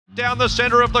Down the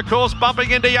centre of the course,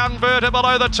 bumping into Young Verta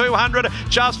below the 200.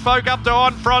 Just Folk up to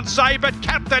En Francais, but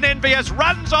Captain Envious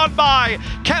runs on by.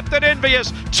 Captain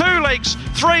Envious, 2 legs,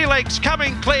 3 legs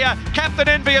coming clear. Captain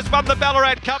Envious won the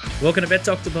Ballarat Cup. Welcome to Bet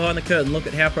Doctor Behind the Curtain. Look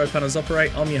at how pro punters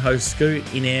operate. I'm your host,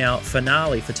 Scoot, in our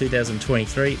finale for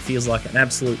 2023. It feels like an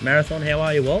absolute marathon. How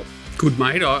are you, Walt? Good,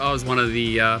 mate. I was one of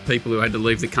the people who had to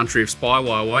leave the country of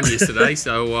Spywire 1 yesterday,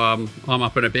 so I'm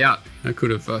up and about. It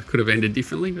could have ended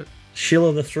differently, but...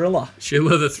 Schiller the Thriller.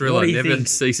 Schiller the Thriller never think?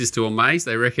 ceases to amaze.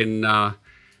 They reckon, what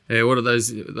are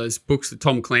those books, the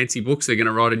Tom Clancy books? They're going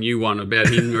to write a new one about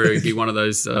him where he'd be one of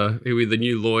those, he'll be the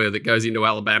new lawyer that goes into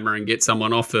Alabama and gets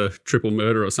someone off for triple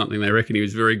murder or something. They reckon he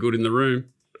was very good in the room.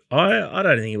 I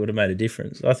don't think it would have made a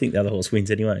difference. I think the other horse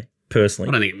wins anyway, personally.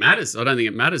 I don't think it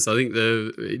matters. I think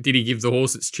did he give the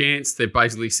horse its chance? They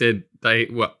basically said they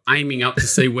were aiming up to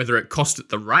see whether it cost it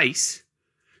the race,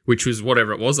 which was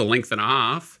whatever it was, a length and a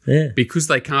half. Yeah. Because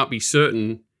they can't be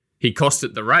certain he cost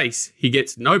it the race, he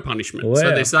gets no punishment. Wow.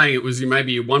 So they're saying it was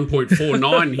maybe a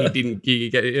 1.49 he didn't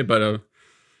get it. But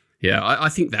I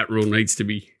think that rule needs to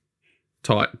be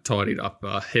tidied up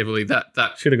heavily.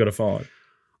 That should have got a fine.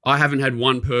 I haven't had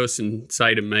one person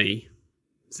say to me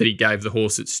that he gave the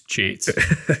horse its chance.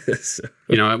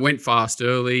 It went fast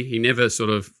early. He never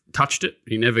sort of touched it.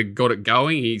 He never got it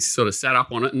going. He sort of sat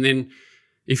up on it. And then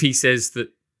if he says that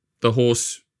the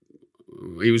horse,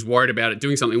 he was worried about it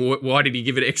doing something, why did he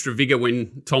give it extra vigour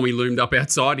when Tommy loomed up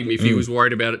outside him if he was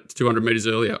worried about it 200 metres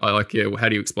earlier? How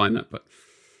do you explain that? But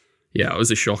yeah, it was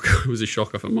a shock. It was a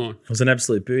shocker for mine. It was an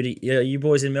absolute booty. Yeah, you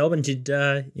boys in Melbourne, did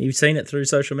you seen it through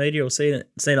social media or seen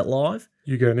it live?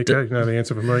 You go, Nicko. You know the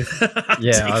answer for me.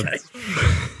 Yeah.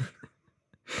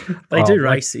 They do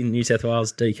race in New South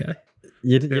Wales, DK.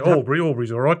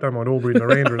 Albury's all right. Don't mind Albury and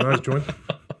Naranda and those joints.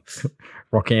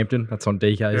 Rockhampton, that's on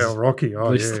DK's. Yeah, Rocky. Oh,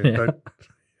 list. yeah.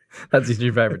 That's his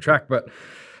new favourite track. But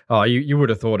you would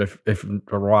have thought if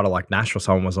a rider like Nash or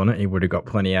someone was on it, he would have got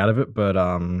plenty out of it. But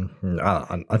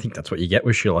I think that's what you get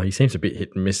with Schiller. He seems a bit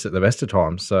hit and miss at the best of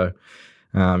times. So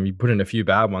you put in a few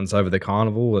bad ones over the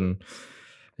carnival. And,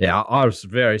 yeah, I was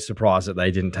very surprised that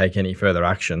they didn't take any further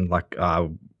action. Like,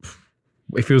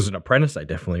 if he was an apprentice, they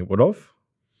definitely would have.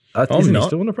 Isn't he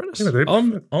still an apprentice?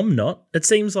 I'm not. It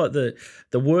seems like the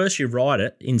worse you ride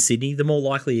it in Sydney, the more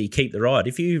likely you keep the ride.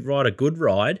 If you ride a good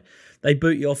ride, they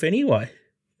boot you off anyway.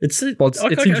 I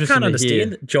can't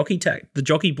understand the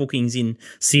jockey bookings in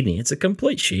Sydney. It's a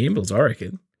complete shambles, I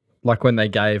reckon. Like when they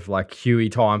gave like Huey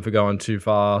time for going too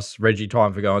fast, Reggie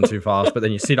time for going too fast, but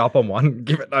then you sit up on one,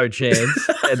 give it no chance,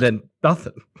 and then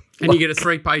nothing. And you get a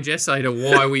 3-page essay to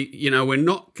why we're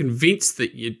not convinced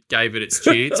that you gave it its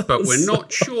chance, but we're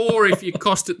not sure if you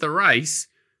cost it the race.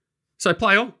 So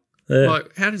play on. Yeah.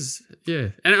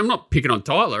 And I'm not picking on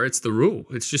Tyler. It's the rule.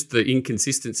 It's just the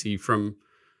inconsistency from.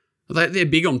 They're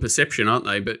big on perception, aren't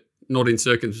they? But not in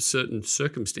certain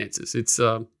circumstances. It's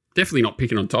definitely not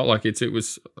picking on Tyler. Like it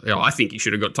was. I think he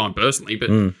should have got time personally,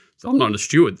 but I'm not a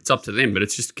steward. It's up to them. But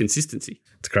it's just consistency.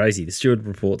 It's crazy. The steward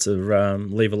reports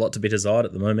leave a lot to be desired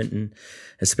at the moment, and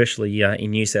especially in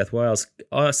New South Wales.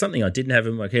 Something I didn't have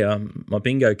in my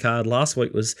bingo card last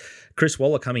week was Chris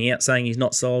Waller coming out saying he's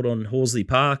not sold on Horsley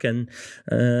Park and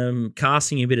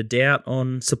casting a bit of doubt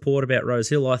on support about Rose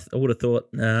Hill. I would have thought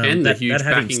and the huge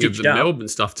backing of the Melbourne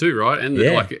stuff too, right?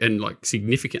 And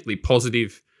significantly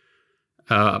positive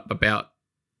about.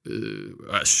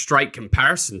 A straight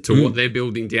comparison to what they're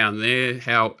building down there,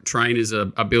 how trainers are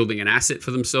building an asset for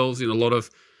themselves in a lot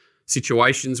of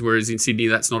situations, whereas in Sydney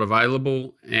that's not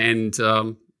available. And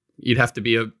you'd have to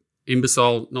be an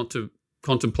imbecile not to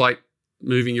contemplate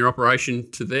moving your operation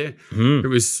to there. It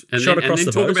was, and then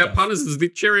talk about punters as the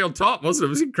cherry on top, wasn't it? It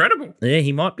was incredible. Yeah,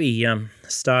 he might be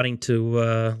starting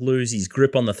to lose his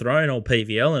grip on the throne, old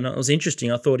PVL, and it was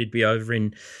interesting. I thought he'd be over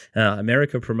in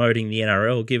America promoting the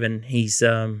NRL, given he's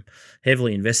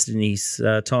heavily invested in his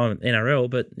time at NRL,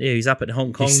 but yeah, he's up at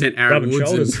Hong Kong. He sent Aaron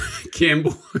Woods and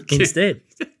Campbell instead.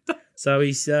 So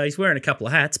he's wearing a couple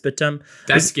of hats, but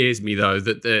that scares me though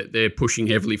that they're pushing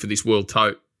heavily for this world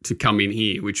tote to come in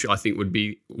here, which I think would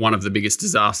be one of the biggest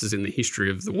disasters in the history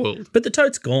of the world. But the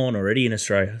tote's gone already in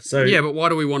Australia. So yeah, but why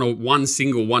do we want one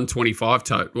single 125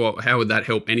 tote? Well, how would that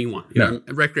help anyone?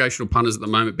 Recreational punters at the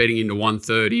moment betting into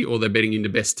 130, or they're betting into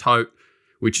best tote,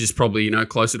 which is probably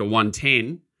closer to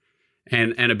 110,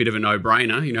 and a bit of a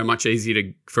no-brainer. Much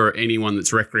easier for anyone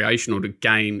that's recreational to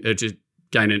gain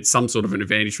some sort of an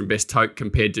advantage from best tote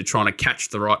compared to trying to catch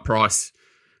the right price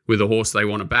with a horse they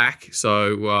want to back.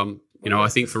 So. I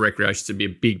think for recreation it'd be a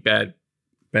big bad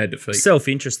defeat.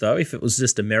 Self-interest though, if it was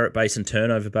just a merit-based and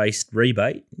turnover-based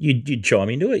rebate, you'd chime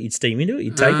into it, you'd steam into it,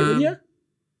 you'd take it, wouldn't you?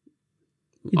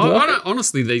 I don't,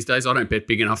 honestly, these days, I don't bet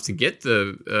big enough to get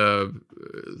to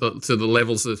the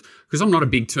levels of, because I'm not a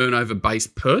big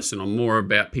turnover-based person. I'm more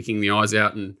about picking the eyes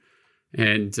out and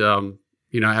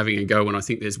having a go when I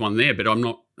think there's one there. But I'm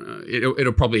not.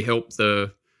 It'll probably help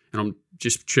and I'm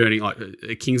just churning like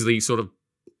a Kingsley sort of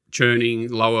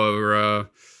churning lower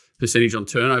percentage on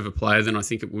turnover player than I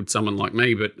think it would someone like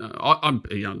me. But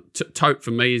tote for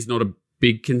me is not a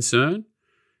big concern.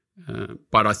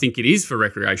 But I think it is for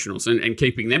recreationals, and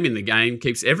keeping them in the game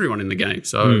keeps everyone in the game.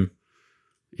 So,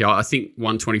 I think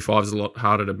 125 is a lot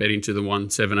harder to bet into than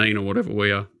 117 or whatever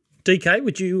we are. DK,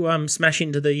 would you smash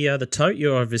into the tote?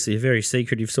 You're obviously a very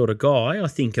secretive sort of guy. I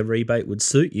think a rebate would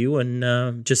suit you,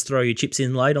 and just throw your chips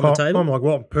in late on the table. I'm like,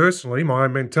 well, personally, my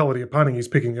mentality of punting is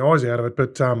picking the eyes out of it.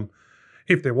 But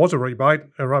if there was a rebate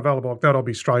available like that, I'll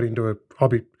be straight into it.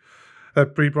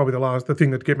 That'd be probably the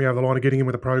thing that'd get me over the line of getting in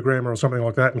with a programmer or something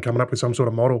like that and coming up with some sort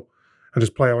of model and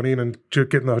just ploughing in and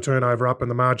getting the turnover up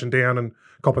and the margin down and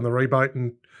copping the rebate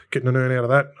and getting an earn out of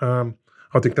that.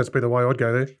 I think that's be the way I'd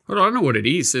go there. I don't know what it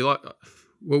is. So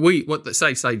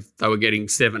say they were getting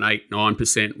 7, 8,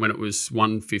 9% when it was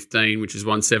 115, which is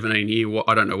 117 here.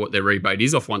 I don't know what their rebate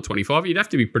is off 125. You'd have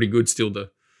to be pretty good still to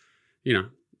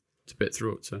bet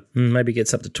through it. So maybe it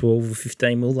gets up to 12 or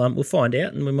 15. We'll find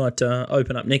out, and we might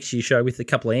open up next year's show with a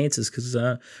couple of answers, because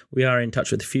we are in touch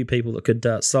with a few people that could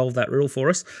solve that riddle for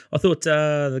us. I thought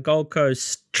the Gold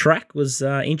Coast track was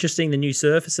interesting. The new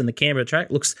surface and the Canberra track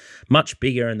looks much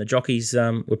bigger, and the jockeys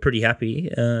were pretty happy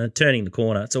turning the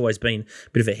corner. It's always been a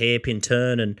bit of a hairpin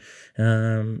turn and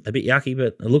a bit yucky,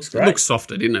 but it looks great. It looks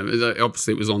softer, didn't it?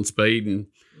 Obviously, it was on speed, and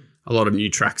a lot of new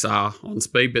tracks are on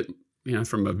speed, but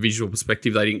from a visual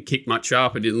perspective, they didn't kick much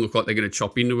up. It didn't look like they're going to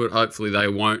chop into it. Hopefully they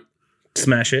won't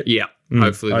smash it. Yeah,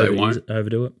 hopefully they won't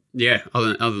overdo it. Yeah,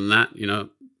 other than that,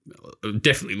 it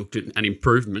definitely looked at an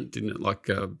improvement, didn't it? Like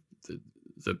the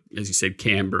as you said,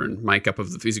 camber and makeup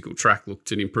of the physical track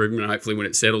looked an improvement. Hopefully when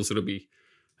it settles, it'll be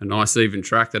a nice even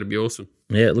track. That'd be awesome.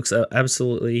 Yeah, it looks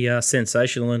absolutely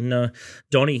sensational. And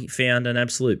Donnie found an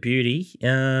absolute beauty.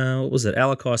 What was it?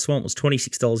 Alakai Swamp was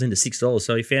 $26 into $6.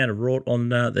 So he found a rort on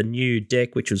the new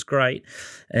deck, which was great.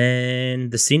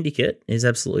 And the Syndicate is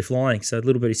absolutely flying. So a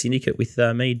little bit of Syndicate with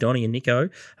me, Donnie and Nicko,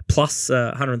 plus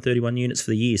 131 units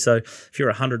for the year. So if you're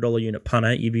a $100 unit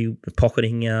punter, you'd be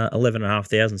pocketing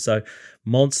 11,500. So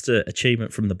monster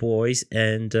achievement from the boys,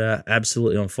 and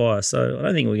absolutely on fire. So I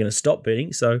don't think we're going to stop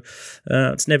betting. So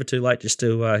it's never too late just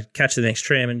to catch the next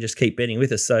tram and just keep betting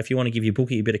with us. So if you want to give your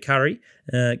bookie a bit of curry,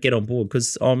 get on board,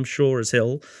 because I'm sure as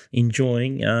hell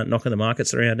enjoying knocking the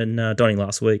markets around. And Donnie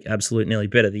last week, absolute nearly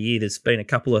bet of the year. There's been a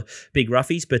couple of big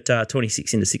roughies, but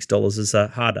 26 into $6 is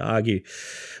hard to argue.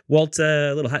 Walt,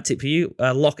 a little hat tip for you.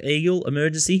 Lock Eagle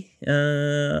emergency.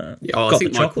 I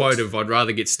think my quote of "I'd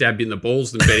rather get stabbed in the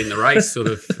balls than bet in the race" sort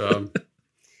of.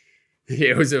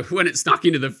 It was when it snuck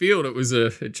into the field,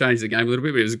 it changed the game a little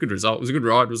bit, but it was a good result. It was a good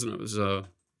ride, wasn't it? It was.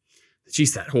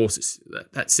 Geez, that horse is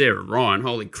that Sarah Ryan.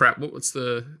 Holy crap! What's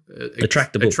the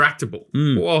attractable? Attractable.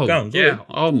 Whoa, yeah.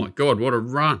 Oh my God, what a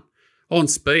run on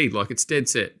speed! Like it's dead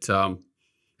set.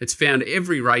 It's found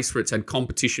every race where it's had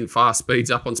competition, fast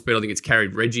speeds up on speed. I think it's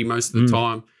carried Reggie most of the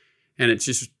time, and it's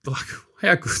just like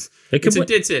how good. It's a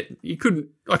dead set. You couldn't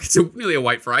it's nearly a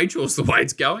weight for age horse the way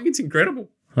it's going. It's incredible.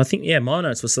 I think, my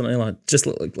notes was something like, just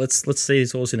let's see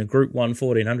this horse in a Group 1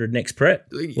 1400 next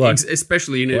prep.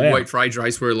 Especially in a weight for age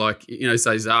race where,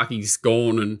 say Zaki's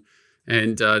gone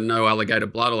and no Alligator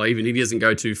Blood, or even he doesn't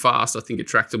go too fast. I think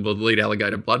Attractable would lead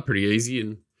Alligator Blood pretty easy.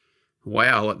 And,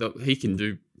 wow, he can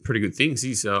do pretty good things.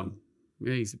 He's a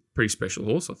pretty special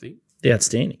horse, I think. Yeah,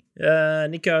 outstanding.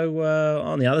 Nicko,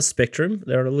 on the other spectrum,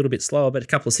 they're a little bit slower, but a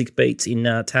couple of 6 beats in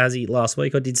Tassie last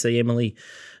week. I did see Emily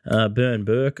Byrne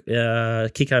Burke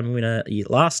kick home winner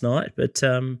last night, but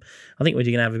I think we're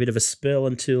going to have a bit of a spell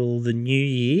until the new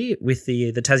year with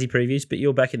the Tassie previews. But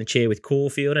you're back in the chair with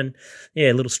Caulfield, and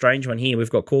a little strange one here. We've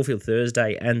got Caulfield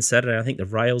Thursday and Saturday. I think the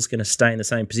rail's going to stay in the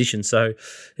same position, so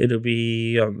it'll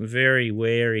be very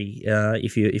wary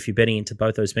if you're betting into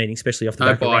both those meetings, especially off the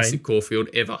back of rain. No bias in Caulfield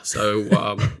ever. So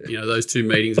those two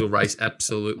meetings will race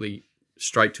absolutely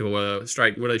straight to a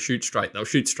straight. Will they shoot straight? They'll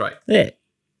shoot straight.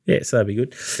 Yeah, so that'd be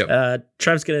good. Yep.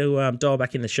 Trav's going to dial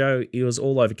back in the show. He was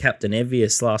all over Captain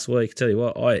Envious last week. I tell you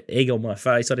what, egg on my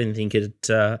face. I didn't think it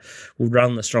would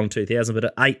run the strong 2000, but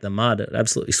it ate the mud. It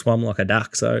absolutely swum like a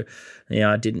duck. So,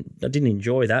 I didn't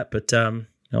enjoy that, but I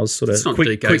was sort of it's not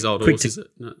DK's old horse, is it?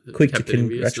 No, quick to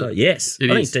congratulate. Yes, I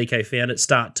think DK found it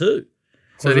start too.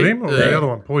 Was it him or the other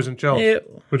one, Poison Charles? Yeah.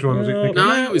 Which one was it?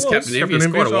 No, it was Captain Envious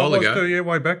quite a while ago. Yeah,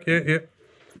 way back. Yeah.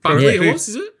 Buckley horse,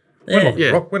 is it?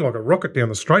 Went like a rocket down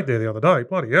the straight there the other day.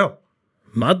 Bloody hell.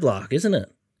 Mudlark, isn't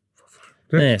it?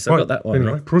 Yeah, so I got that one.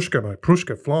 Anyway, Prushka, mate.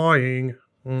 Prushka flying.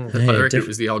 I reckon it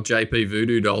was the old JP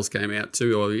Voodoo Dolls came out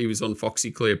too, or he was on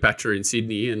Foxy Cleopatra in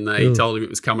Sydney, and they told him it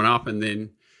was coming up, and then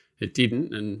it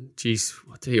didn't. And geez,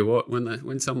 I tell you what,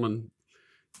 when someone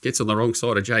gets on the wrong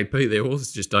side of JP, their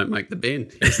horses just don't make the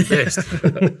bend. He's the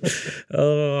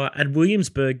best. And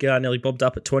Williamsburg nearly bobbed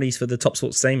up at 20s for the Top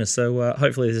Sport Steamer, so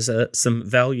hopefully there's some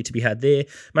value to be had there.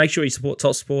 Make sure you support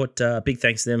Top Sport. Big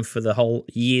thanks to them for the whole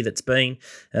year that's been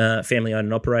family owned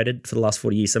and operated for the last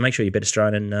 40 years, so make sure you bet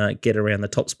Australian and get around the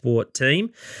Top Sport team.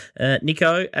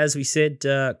 Nicko, as we said,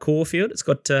 Caulfield, it's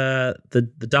got the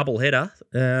double header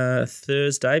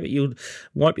Thursday, but you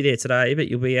won't be there today, but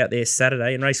you'll be out there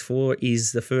Saturday, and race 4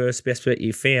 is the first best bet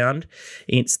you found.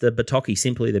 It's the Batocchi,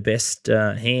 simply the best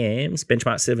hams,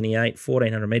 benchmark 78,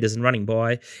 1,400 metres, and running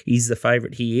by is the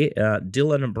favourite here.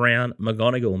 Dylan Brown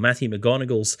McGonigal, Matthew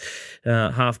McGonigal's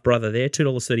half-brother there,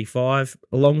 $2.35.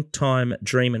 A long-time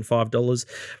dream and $5.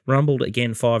 Rumbled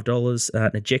again, $5.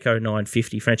 Najeko,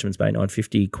 $9.50. Frenchman's Bay,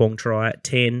 $9.50. Quong Tri at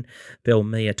 $10. Bell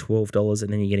Mia, $12.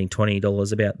 And then you're getting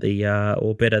 $20 about the,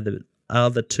 or better, the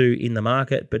other two in the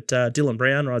market, but Dylan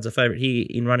Brown rides a favourite here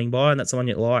in running by, and that's the one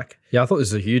you like. Yeah, I thought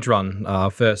this was a huge run.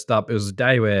 First up, it was a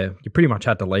day where you pretty much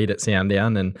had to lead at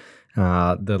Sandown, and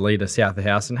the leader, South of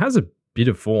House, and has a bit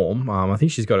of form. I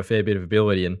think she's got a fair bit of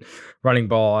ability, and running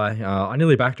by, I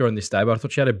nearly backed her on this day, but I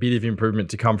thought she had a bit of improvement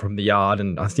to come from the yard,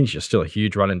 and I think she's still a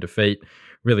huge run and defeat.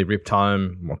 Really ripped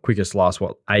home. Quickest last,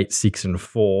 8, 6 and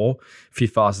 4.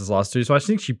 Fifth fastest last 2. So I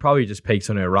think she probably just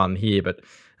peaks on her run here, but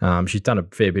she's done a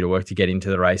fair bit of work to get into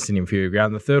the race in inferior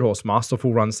ground. The third horse,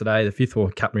 Masterful, runs today. The fifth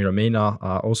horse, Cap Miramina,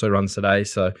 also runs today.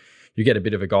 So you get a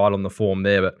bit of a guide on the form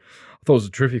there. But I thought it was a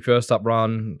terrific first up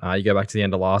run. You go back to the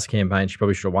end of last campaign, she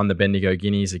probably should have won the Bendigo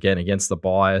Guineas again against the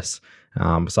bias.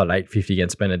 Started 850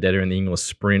 against Benedetta in the English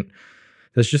Sprint.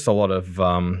 There's just a lot of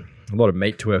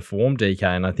meat to her form, DK,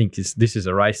 and I think this is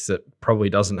a race that probably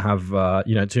doesn't have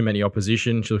too many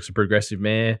opposition. She looks a progressive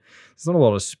mare. There's not a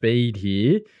lot of speed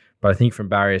here, but I think from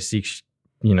barrier 6,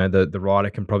 the rider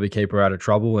can probably keep her out of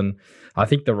trouble, and I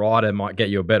think the rider might get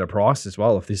you a better price as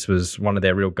well. If this was one of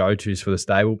their real go-tos for the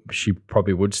stable, she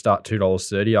probably would start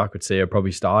 $2.30. I could see her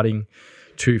probably starting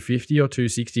 $2.50 or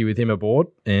 $2.60 with him aboard,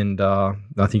 and I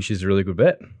think she's a really good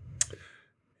bet.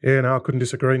 Yeah, no, I couldn't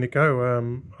disagree,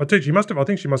 Nicko. I think she must have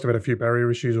had a few barrier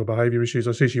issues or behaviour issues.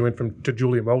 I see she went to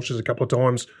Julian Welch's a couple of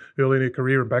times early in her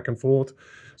career and back and forth.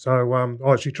 So I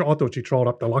thought she trialled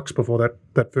up Deluxe before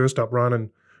that first up run,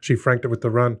 and she franked it with the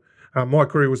run. My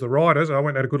query was the rider, so I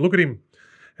went and had a good look at him.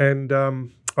 And I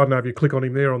don't know if you click on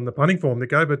him there on the punting form,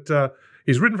 Nicko, but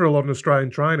he's ridden for a lot of Australian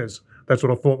trainers. That's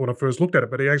what I thought when I first looked at it,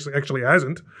 but he actually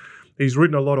hasn't. He's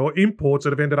ridden a lot of imports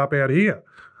that have ended up out here.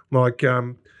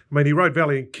 He rode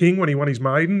Valiant King when he won his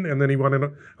maiden, and then he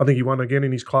won again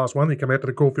in his Class 1. He came out to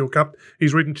the Caulfield Cup.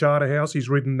 He's ridden Charterhouse. He's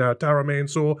ridden Tara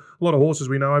Mansour. A lot of horses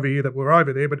we know over here that were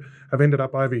over there but have ended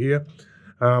up over here.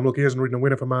 He hasn't ridden a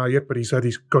winner for Mar yet, but he's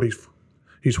got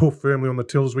his hoof firmly on the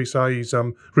till, as we say. He's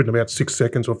ridden about 6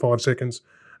 seconds or 5 seconds.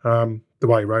 The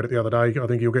way he rode it the other day, I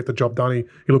think he'll get the job done.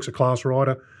 He looks a class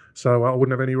rider, so I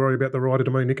wouldn't have any worry about the rider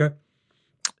to me, Nicko.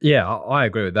 Yeah, I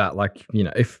agree with that.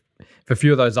 If a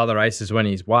few of those other races went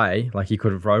his way, he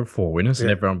could have rode 4 winners,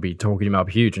 and everyone would be talking him up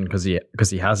huge. And because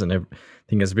he hasn't, I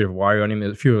think there's a bit of a worry on him.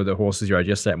 A few of the horses he rode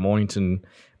yesterday at Mornington,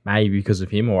 maybe because of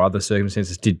him or other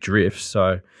circumstances, did drift.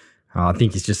 So I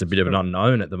think he's just a bit of an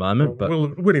unknown at the moment.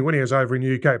 But when he was over in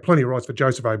the UK, plenty of rides for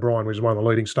Joseph O'Brien, which is one of the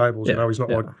leading stables. Yeah, he's not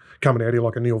coming out here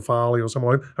like a Neil Farley or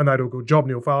someone, and they do a good job.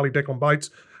 Neil Farley, Declan Bates,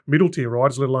 middle tier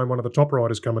riders, let alone one of the top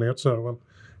riders coming out. So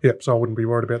so I wouldn't be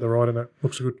worried about the rider. That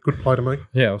looks a good play to me.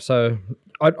 Yeah, so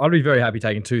I'd be very happy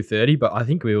taking $2.30, but I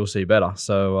think we will see better.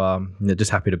 So just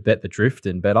happy to bet the drift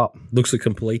and bet up. Looks a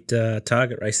complete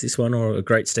target race, this one, or a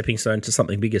great stepping stone to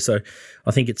something bigger. So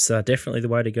I think it's definitely the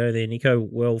way to go there, Nicko.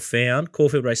 Well found.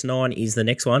 Caulfield Race 9 is the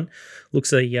next one.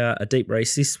 Looks a deep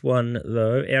race. This one,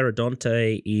 though,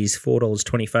 Aradonte is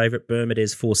 $4.20 favourite.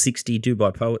 Bermudez $4.60.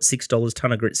 Dubai Poet $6.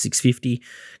 Tunner Grit $6.50.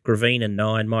 Gravina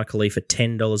 $9. My Khalifa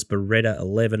 $10. Beretta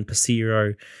 $11.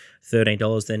 Pasiro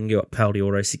 $13. Then you got Pal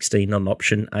d'Oro $16 on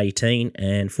option $18,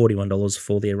 and $41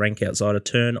 for their rank outsider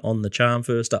Turn on the Charm.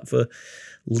 First up for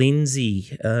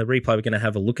Lindsay. Replay we're going to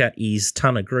have a look at is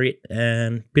Tunner Grit,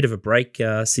 and bit of a break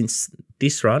since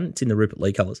this run. It's in the Rupert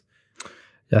Lee colours.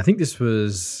 Yeah, I think this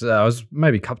was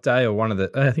maybe Cup Day or one of the.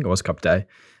 I think it was Cup Day.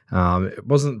 It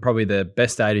wasn't probably the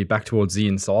best day to be back towards the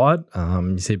inside.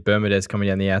 You see Bermudez coming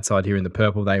down the outside here in the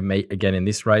purple. They meet again in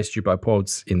this race. Dubai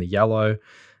Pod's in the yellow.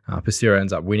 Pasiro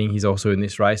ends up winning. He's also in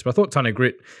this race. But I thought Tunner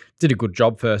Grit did a good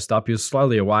job first up. He was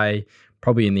slowly away,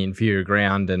 probably in the inferior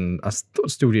ground, and I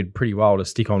thought still did pretty well to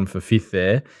stick on for 5th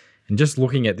there. And just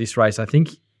looking at this race, I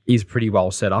think he's pretty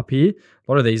well set up here.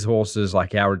 A lot of these horses,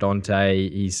 like Aradante,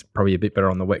 he's probably a bit better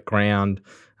on the wet ground.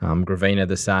 Gravina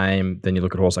the same. Then you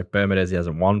look at a horse like Bermudez, he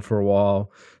hasn't won for a while.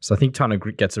 So I think Ton of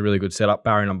Grit gets a really good setup.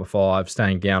 Barrier number 5,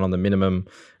 staying down on the minimum.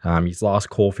 His last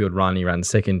Caulfield run, he ran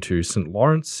second to St.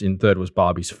 Lawrence. In third was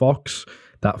Barbie's Fox.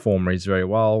 That form reads very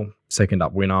well. Second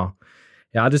up winner.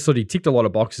 Yeah, I just thought he ticked a lot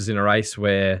of boxes in a race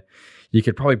where you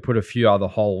could probably put a few other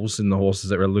holes in the horses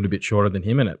that were a little bit shorter than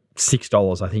him. And at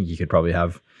 $6, I think you could probably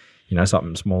have,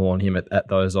 something small on him at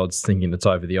those odds, thinking it's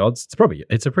over the odds.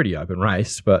 It's a pretty open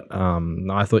race, but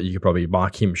I thought you could probably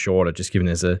mark him shorter, just given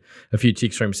there's a few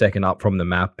ticks for him second up from the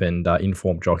map and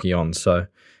informed jockey on. So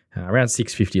around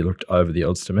 650 looked over the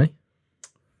odds to me.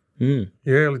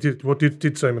 Yeah, it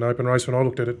did seem an open race when I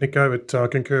looked at it, Nicko. But I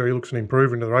concur, he looks an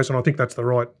improvement to the race, and I think that's the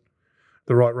right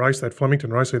race, that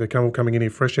Flemington race. They're coming in here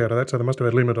fresh out of that, so they must have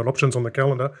had limited options on the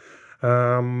calendar.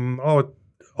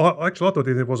 I thought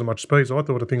there wasn't much speed, so I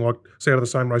thought a thing like out of the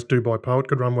same race, Dubai Poet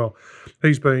could run well.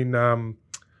 He's wanted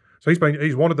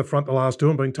the front the last two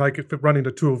and been run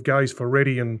into 2 of Gaze for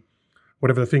Reddy and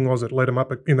whatever the thing was that led him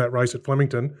up in that race at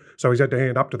Flemington. So he's had to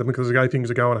hand up to them because the Gay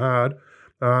things are going hard.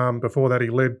 Before that, he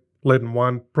led and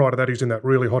won. Prior to that, he's in that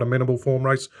really hot amenable form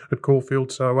race at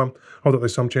Caulfield. So I thought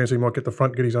there's some chance he might get the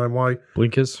front, get his own way.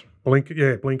 Blinkers.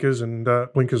 Blinkers and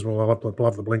blinkers. Well, I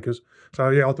love the blinkers. So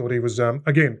yeah, I thought he was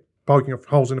again poking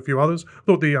holes in a few others.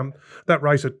 I thought that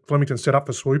race at Flemington set up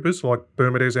for swoopers like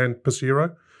Bermudez and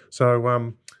Passero.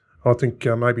 So I think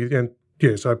maybe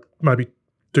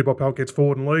Dubai Pout gets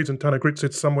forward and leads, and Ton of Grit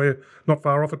sits somewhere not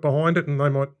far off it behind it, and they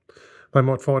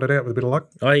might fight it out with a bit of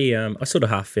luck. I sort of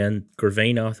half found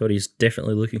Gravina. I thought he's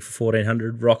definitely looking for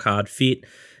 1400, rock hard fit.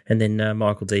 And then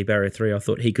Michael D. Barrier 3, I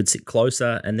thought he could sit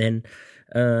closer. And then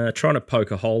trying to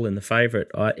poke a hole in the favourite,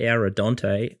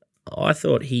 Aradante, I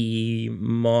thought he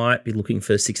might be looking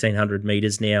for 1,600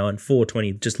 metres now, and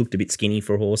 420 just looked a bit skinny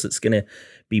for a horse that's going to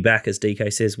be back, as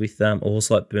DK says, with a horse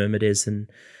like Bermudez and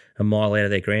a mile out of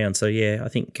their ground. So, yeah, I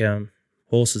think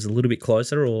horses a little bit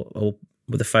closer or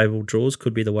with the favourable draws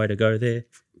could be the way to go there.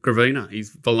 Gravina,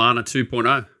 he's Valana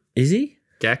 2.0. Is he?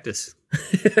 Cactus. I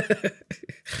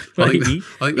think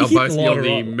they'll both be on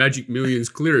the Magic Millions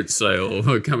clearance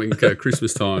sale coming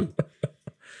Christmas time.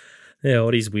 Yeah,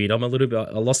 what is weird. I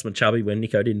lost my chubby when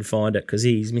Nicko didn't find it because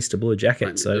he's Mr. Blue Jacket.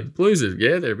 Mate, so the Blues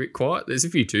they're a bit quiet. There's a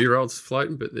few 2-year-olds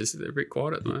floating, but they're a bit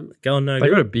quiet at the moment. Going no They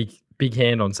good. got a big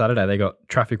hand on Saturday. They got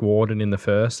Traffic Warden in the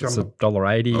first. It's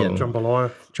 $1.80. And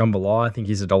Jambalaya, I think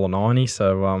he's $1.90.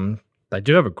 So they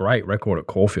do have a great record at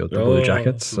Caulfield, the Blue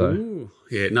Jackets. So ooh.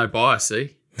 Yeah, no bias,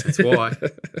 see? That's why.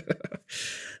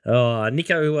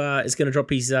 Nicko is going to drop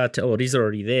his, he's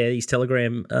already there, his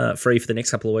Telegram free for the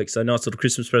next couple of weeks. So nice little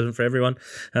Christmas present for everyone.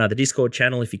 The Discord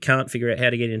channel, if you can't figure out how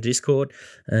to get into Discord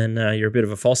and you're a bit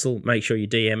of a fossil, make sure you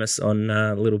DM us on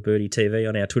Little Birdie TV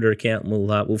on our Twitter account and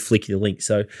we'll flick you the link.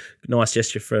 So nice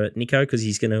gesture for Nicko because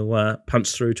he's going to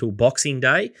punch through till Boxing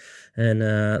Day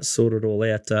and sort it all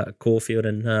out Caulfield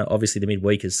and obviously the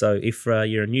midweekers. So if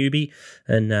you're a newbie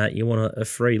and you want a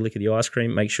free lick of the ice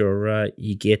cream, make sure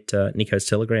you get Nicko's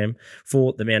Telegram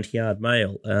for the Mount Yard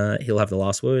Mail. He'll have the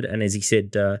last word. And as he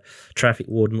said, Traffic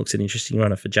Warden looks an interesting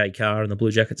runner for Jay Carr and the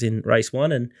Blue Jackets in race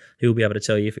 1, and he'll be able to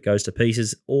tell you if it goes to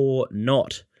pieces or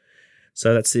not.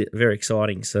 So that's it. Very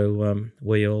exciting. So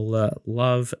we all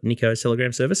love Nicko's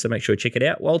Telegram service, so make sure you check it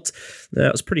out. Walt,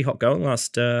 it was pretty hot going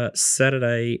last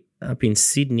Saturday up in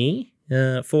Sydney.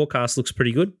 Forecast looks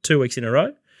pretty good, 2 weeks in a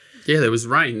row. Yeah, there was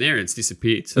rain there and it's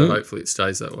disappeared, so hopefully it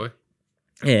stays that way.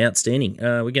 Yeah, outstanding.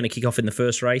 We're going to kick off in the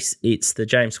first race. It's the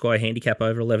James Squire Handicap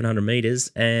over 1,100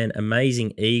 metres, and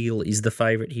Amazing Eagle is the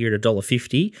favourite here at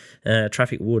 $1.50.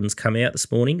 Traffic Warden's come out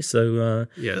this morning, so...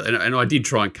 yeah, and I did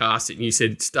try and cast it, and you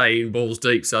said stay in balls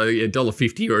deep, so yeah,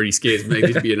 $1.50 already scares me.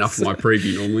 This would be enough for my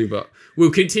preview normally, but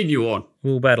we'll continue on.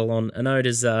 We'll battle on.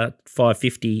 Anoda's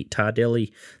 $5.50,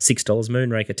 Tardelli $6,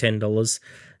 Moonraker $10,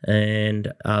 and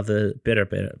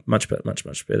the much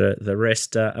better. The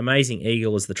rest, Amazing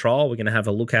Eagle is the trial we're going to have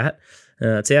a look at.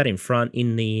 It's out in front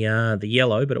in the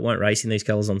yellow, but it won't race in these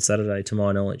colours on Saturday, to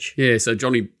my knowledge. Yeah, so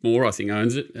Johnny Moore, I think,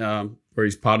 owns it, where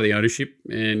he's part of the ownership,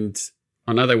 and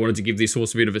I know they wanted to give this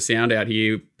horse a bit of a sound out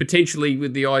here, potentially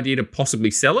with the idea to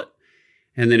possibly sell it,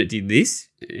 and then it did this,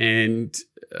 and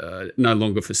no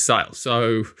longer for sale.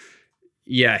 So,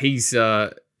 yeah, he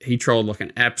trolled like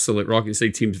an absolute rock. You see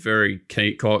Tim's very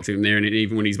keen to him there, and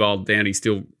even when he's bowled down, he's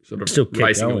still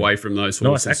racing going away from those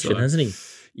horses. Nice action, hasn't he?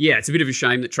 Yeah, it's a bit of a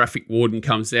shame that Traffic Warden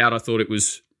comes out. I thought it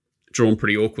was drawn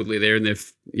pretty awkwardly there, and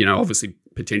they've, obviously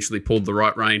potentially pulled the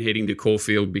right rein heading to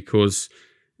Caulfield because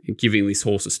giving this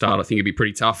horse a start, I think it'd be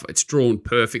pretty tough. It's drawn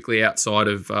perfectly outside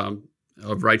of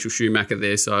of Rachel Schumacher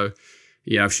there. So,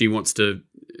 if she wants to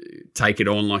take it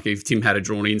on, like if Tim had a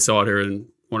drawn inside her and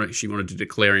she wanted to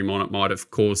declare him on, it might have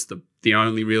caused the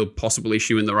only real possible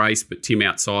issue in the race. But Tim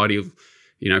outside, he'll,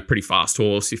 pretty fast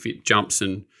horse. If it jumps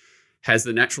and has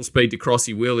the natural speed to cross,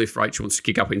 he will. If Rachel wants to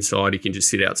kick up inside, he can just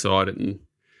sit outside it. And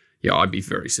I'd be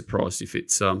very surprised if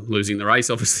it's losing the race.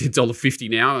 Obviously,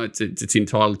 $1.50 now. It's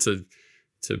entitled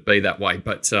to be that way.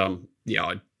 But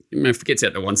if it gets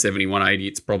out to 170, 180,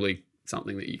 it's probably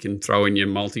something that you can throw in your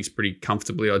multis pretty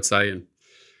comfortably, I'd say, and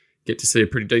get to see a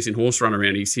pretty decent horse run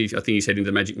around. I think he's heading to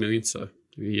the Magic Million, so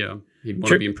he'd want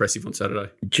to be impressive on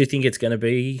Saturday. Do you think it's going to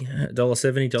be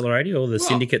 $1.70, $1.80, or the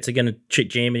syndicates are going to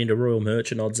jam it into Royal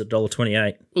Merchant odds at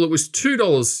 $1.28? Well, it was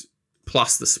 $2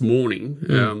 plus this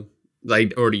morning.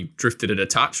 They'd already drifted it a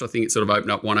touch. I think it sort of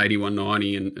opened up 180,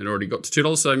 190 and already got to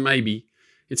 $2. So maybe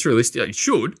it's realistic. It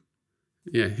should.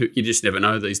 Yeah, you just never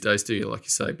know these days, do you, like you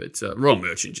say? But Royal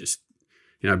Merchant just,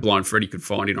 Blind Freddie could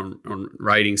find it on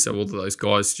ratings. So all of those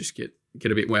guys just get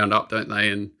a bit wound up, don't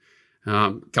they? And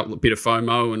a bit of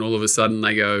FOMO, and all of a sudden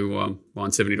they go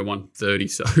 170 to 130.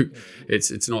 So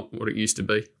it's not what it used to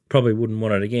be. Probably wouldn't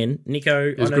want it again.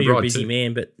 Nicko, I know you're a busy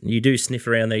man, but you do sniff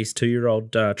around these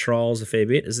 2-year-old trials a fair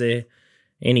bit. Is there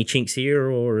any chinks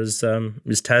here, or is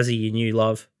Tassie your new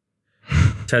love?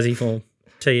 Tassie for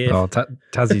TF? Oh,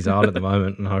 Tassie's on at the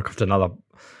moment, and I got another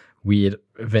weird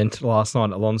event last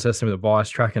night at Launceston with a bias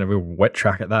track and a real wet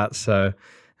track at that. So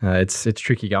it's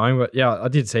tricky going. But yeah, I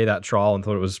did see that trial and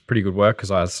thought it was pretty good work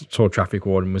because I saw Traffic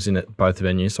Warden was in it both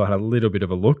venues, so I had a little bit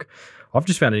of a look. I've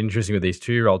just found it interesting with these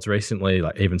 2-year-olds recently,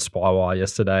 like even Spywire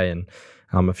yesterday and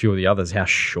a few of the others, how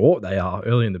short they are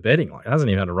early in the betting. Like it hasn't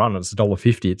even had a run. It's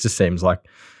 $1.50. It just seems like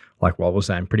Walt was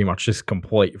saying, pretty much just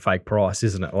complete fake price,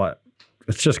 isn't it? Like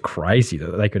it's just crazy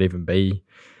that they could even be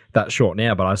that short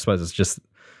now. But I suppose it's just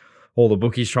all the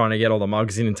bookies trying to get all the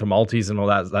mugs into multis and all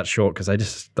that short because they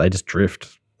just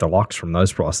drift deluxe from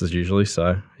those prices usually.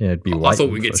 So yeah, it'd be. I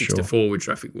thought we'd get 6 to 4 with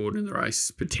Traffic Warden in the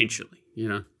race potentially.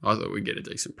 I thought we'd get a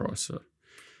decent price. So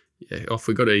yeah, off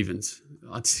we got evens.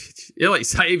 Like you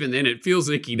say, even then it feels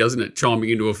icky, doesn't it? Chiming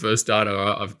into a first starter.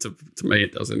 To me,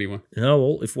 it does anyway. No,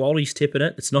 well, if Waldy's tipping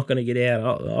it, it's not going to get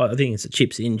out. I think it's a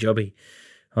chips in jobby.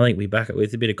 I think we back it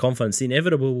with a bit of confidence. The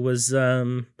inevitable was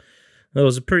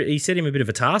he set him a bit of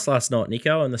a task last night,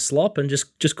 Nicko, and the slop, and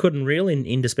just couldn't reel in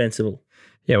indispensable.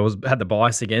 Yeah, had the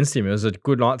bias against him. It was a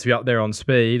good night to be up there on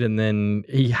speed, and then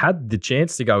he had the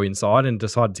chance to go inside and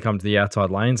decided to come to the outside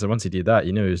lanes. And once he did that,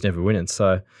 you knew he was never winning.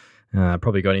 So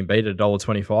probably got him beat at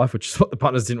 $1.25, which is what the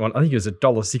punters didn't want. I think it was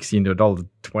 $1.60 into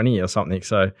 $1.20 or something.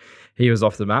 So he was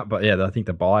off the map. But yeah, I think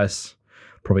the bias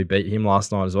probably beat him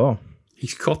last night as well.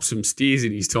 He's copped some steers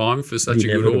in his time for such a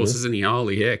good horse, isn't he?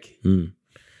 Holy heck. It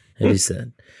is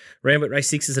sad. Rambit Race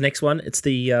 6 is the next one. It's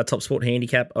the Top Sport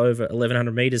Handicap over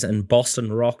 1,100 metres, and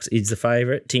Boston Rocks is the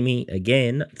favourite. Timmy,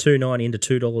 again, $2.90 into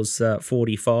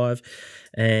 $2.45,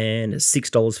 and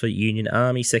 $6 for Union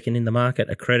Army, second in the market.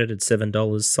 Accredited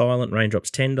 $7, Silent Raindrops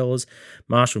 $10,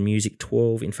 Marshall Music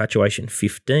 $12, Infatuation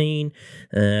 $15,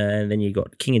 and then you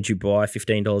got King of Dubai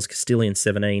 $15, Castilian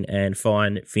 $17, and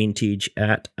Fine Vintage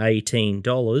at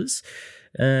 $18.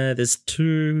 There's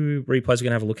 2 replays we're going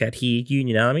to have a look at here.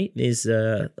 Union Army, there's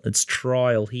its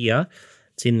trial here.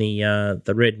 It's in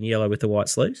the red and yellow with the white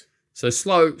sleeves. So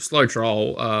slow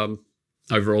trial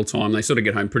overall time. They sort of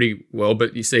get home pretty well,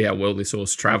 but you see how well this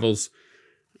horse travels.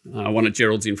 One of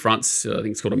Gerald's in front, I think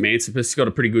it's called Emancipus. It's got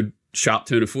a pretty good sharp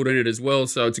turn of foot in it as well,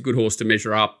 so it's a good horse to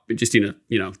measure up, but just in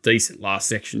a decent last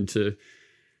section to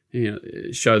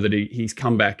show that he's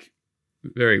come back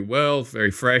very well,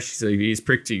 very fresh. So he's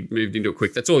pricked, he moved into it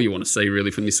quick. That's all you want to see really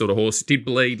from this sort of horse. It did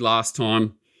bleed last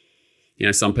time.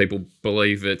 Some people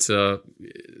believe it's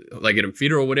they get them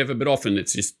fitter or whatever, but often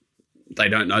it's just they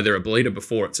don't know they're a bleeder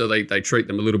before it, so they treat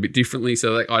them a little bit differently.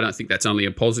 So I don't think that's only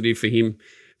a positive for him.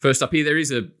 First up here, there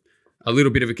is a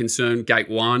little bit of a concern, gate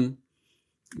 1,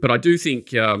 but I do think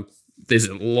there's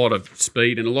a lot of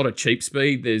speed and a lot of cheap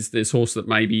speed. There's horse that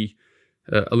maybe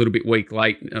a little bit weak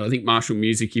late. I think Marshall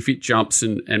Music, if it jumps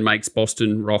and makes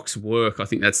Boston Rocks work, I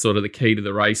think that's sort of the key to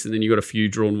the race. And then you've got a few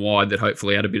drawn wide that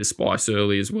hopefully add a bit of spice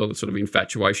early as well. It's sort of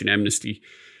Infatuation, Amnesty.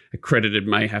 Accredited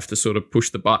may have to sort of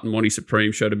push the button. Monty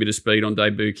Supreme showed a bit of speed on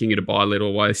debut. King of Dubai led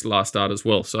all way last start as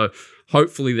well. So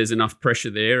hopefully there's enough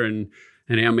pressure there. And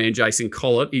our man Jason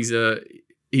Collett, he's a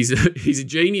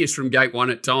genius from gate 1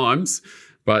 at times.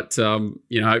 But,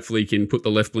 hopefully he can put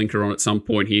the left blinker on at some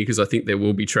point here because I think there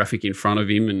will be traffic in front of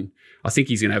him and I think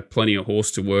he's going to have plenty of horse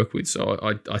to work with. So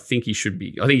I think he should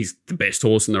be – I think he's the best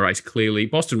horse in the race, clearly.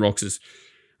 Boston Rocks is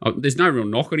There's no real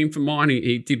knock on him for mine.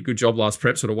 He did a good job last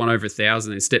prep, sort of won over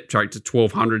 1,000 and stepped straight to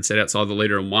 1,200, set outside the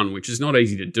leader and won, which is not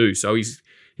easy to do. So he's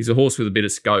a horse with a bit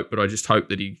of scope, but I just hope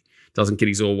that he doesn't get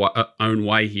his own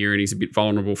way here and he's a bit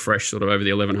vulnerable, fresh, sort of over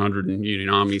the 1,100 and Union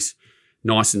Army's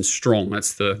nice and strong.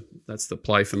 That's the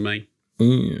play for me.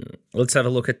 Let's have a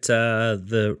look at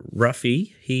the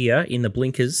roughie here in the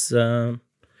blinkers.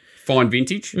 Fine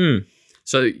vintage.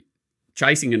 So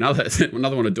chasing another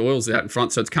one of Doyle's out in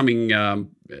front. So it's coming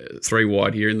 3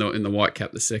 wide here in the white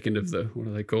cap, the second of the, what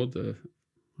are they called?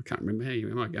 I can't remember how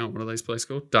am I going. What are these places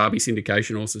called? Derby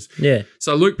syndication horses. Yeah.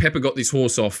 So Luke Pepper got this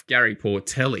horse off Gary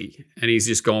Portelli and he's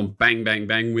just gone bang, bang,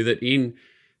 bang with it in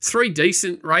 3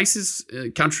 decent races,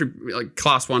 country like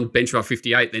Class 1 benchmark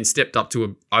 58, then stepped up to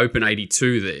an open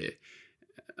 82 there.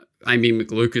 Amy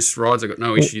McLucas rides, I got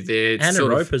no issue there. Anna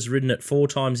Roper's ridden it 4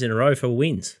 times in a row for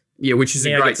wins. Yeah, which is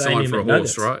a great sign for a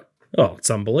horse, right? Oh, it's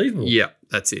unbelievable. Yeah,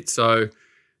 that's it. So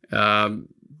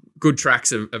good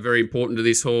tracks are very important to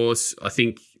this horse. I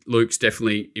think Luke's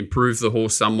definitely improved the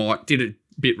horse somewhat. Did a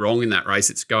bit wrong in that race.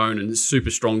 It's going and it's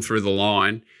super strong through the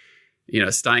line.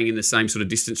 Staying in the same sort of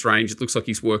distance range. It looks like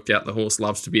he's worked out the horse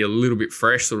loves to be a little bit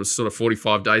fresh, sort of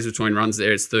 45 days between runs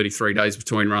there. It's 33 days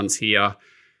between runs here.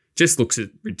 Just looks a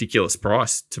ridiculous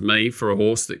price to me for a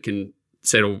horse that can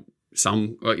settle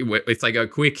some. If they go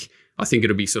quick, I think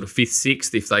it'll be sort of 5th,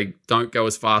 6th. If they don't go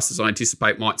as fast as I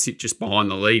anticipate, might sit just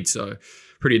behind the lead. So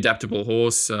pretty adaptable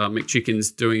horse.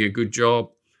 McChicken's doing a good job.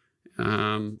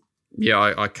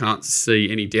 I can't see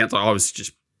any doubt. I was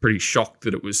just pretty shocked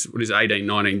that it was, $18,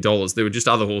 $19. There were just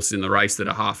other horses in the race that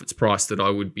are half its price that I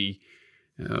would be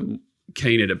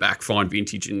keener to back Fine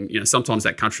Vintage. And, sometimes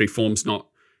that country form's not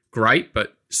great,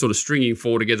 but sort of stringing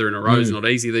 4 together in a row is not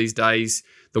easy these days.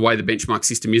 The way the benchmark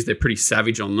system is, they're pretty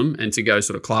savage on them. And to go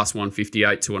sort of Class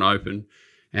 158 to an open,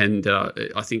 and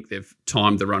I think they've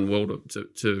timed the run well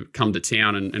to come to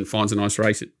town and finds a nice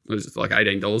race. It was like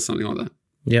 $18, something like that.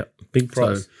 Yeah, big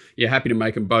price. So, happy to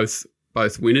make them both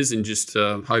winners and just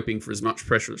hoping for as much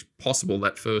pressure as possible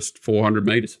that first 400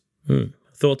 metres.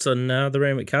 Thoughts on the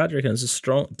Randwick card? Do you reckon it's a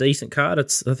strong, decent card?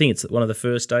 I think it's one of the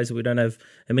first days that we don't have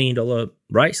 $1 million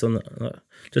race on.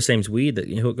 Just seems weird that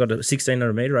you've got a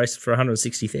 1,600 metre race for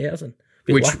 160,000.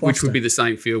 Which would be the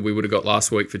same field we would have got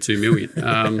last week for $2 million.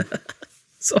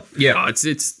 It's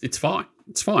fine.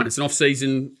 It's fine. It's an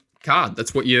off-season card.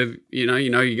 That's what you're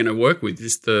going to work with.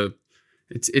 Just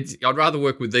I'd rather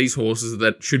work with these horses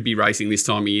that should be racing this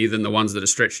time of year than the ones that are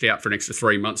stretched out for an extra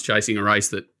 3 months chasing a race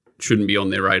that shouldn't be on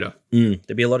their radar.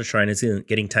 There'd be a lot of trainers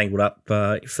getting tangled up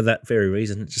for that very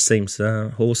reason. It just seems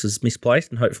horses misplaced,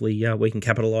 and hopefully we can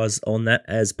capitalise on that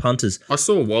as punters. I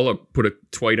saw Waller put a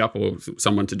tweet up, or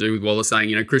someone to do with Waller,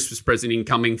 saying, Christmas present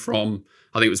incoming from,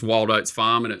 I think it was Wild Oats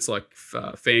Farm, and it's like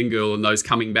Fangirl and those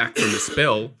coming back from the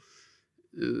spell.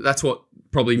 That's what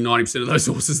probably 90% of those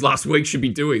horses last week should be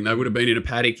doing. They would have been in a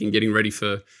paddock and getting ready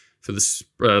for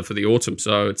the autumn.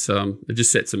 So it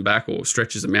just sets them back or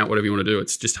stretches them out, whatever you want to do.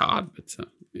 It's just hard. But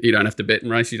you don't have to bet in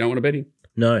race you don't want to bet in.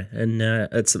 No, and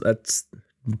it's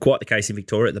quite the case in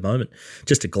Victoria at the moment.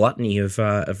 Just a gluttony of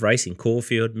racing.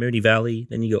 Caulfield, Moonee Valley.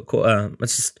 Then you got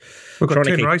it's just we've got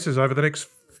 10 races over the next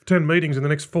 10 meetings in the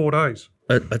next 4 days.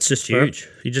 It's just huge.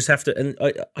 Yeah. You just have to, and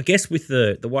I guess with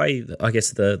the way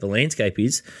the landscape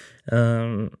is,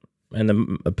 and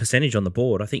the percentage on the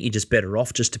board, I think you're just better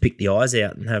off just to pick the eyes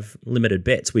out and have limited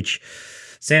bets, which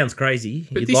sounds crazy.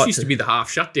 But this used to be the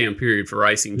half shutdown period for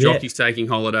racing. Jockeys taking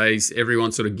holidays,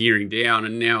 everyone's sort of gearing down,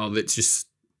 and now that's just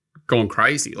gone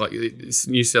crazy. Like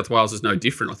New South Wales is no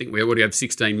different. I think we already have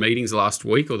 16 meetings last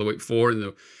week or the week before,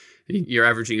 and you're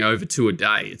averaging over 2 a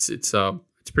day.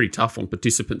 It's pretty tough on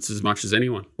participants as much as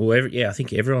anyone. Well, I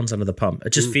think everyone's under the pump.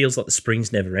 It just feels like the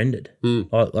spring's never ended.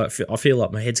 I feel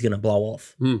like my head's going to blow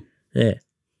off. Yeah.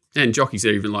 And jockeys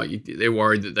are even they're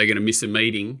worried that they're going to miss a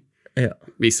meeting,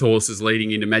 miss horses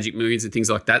leading into Magic Millions and things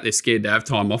like that. They're scared to have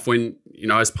time off when,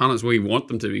 as punters, we want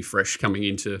them to be fresh coming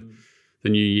into the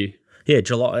new year. Yeah,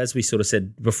 July, as we sort of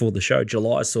said before the show,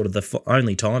 July is sort of the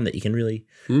only time that you can really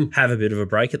have a bit of a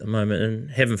break at the moment.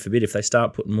 And heaven forbid if they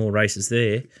start putting more races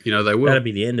there. They will. That'll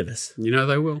be the end of us.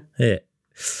 They will. Yeah.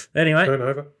 Anyway.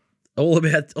 Turnover. All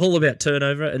about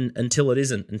turnover until it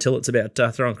isn't, until it's about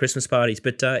throwing Christmas parties.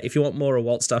 But if you want more of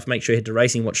Walt's stuff, make sure you head to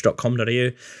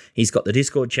racingwatch.com.au. He's got the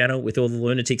Discord channel with all the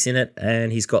lunatics in it,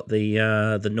 and he's got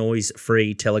the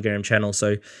noise-free Telegram channel,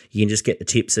 so you can just get the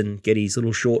tips and get his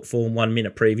little short-form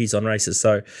 1-minute previews on races.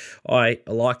 So I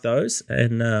like those,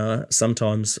 and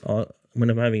sometimes when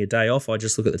I'm having a day off, I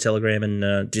just look at the Telegram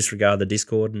and disregard the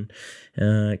Discord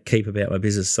and keep about my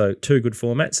business. So 2 good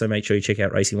formats. So make sure you check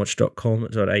out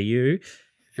racingwatch.com.au.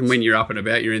 And when you're up and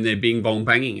about, you're in there bing bong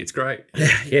banging. It's great.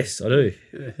 Yes, I do.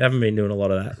 Yeah. I haven't been doing a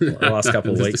lot of that the last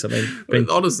couple of weeks. I mean,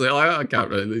 honestly, I can't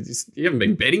really. You haven't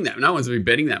been betting that. No one's been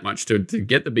betting that much to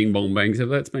get the bing bong bangs. So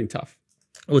that's been tough.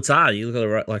 Well, it's hard. You look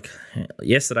at it like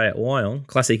yesterday at Wyong,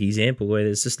 classic example where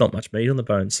there's just not much meat on the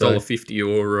bone. So $1.50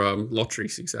 or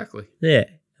lotteries, exactly. Yeah,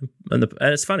 and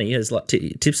it's funny. It's like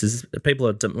tips is people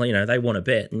are they want to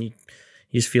bet, and you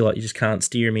just feel like you just can't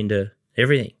steer them into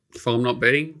everything. If I'm not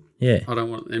betting, I don't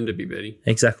want them to be betting.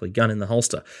 Exactly, gun in the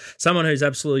holster. Someone who's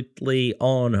absolutely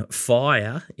on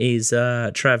fire is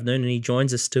Trav Noonan. He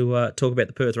joins us to talk about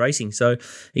the Perth racing. So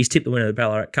he's tipped the winner of the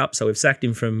Ballarat Cup. So we've sacked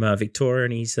him from Victoria,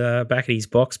 and he's back at his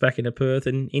box, back into Perth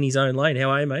and in his own lane.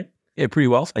 How are you, mate? Yeah, pretty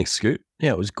well, thanks, Scoot.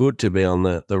 Yeah, it was good to be on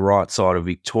the right side of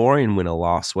Victorian winner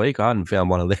last week. I hadn't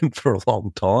found one of them for a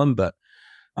long time, but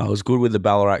I was good with the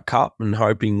Ballarat Cup and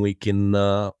hoping we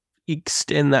can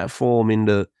extend that form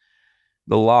into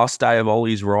the last day of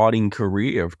Ollie's riding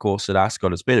career, of course, at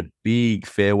Ascot. It's been a big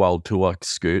farewell tour,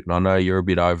 Scoot, and I know you're a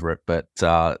bit over it, but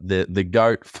the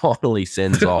GOAT finally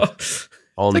sends off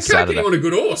on they Saturday. They can't get him on a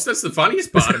good horse. That's the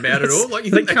funniest part about it all. Like,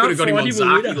 you think they could have got him on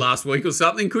Zaki last week or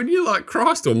something, couldn't you? Like,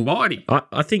 Christ almighty.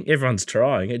 I think everyone's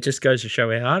trying. It just goes to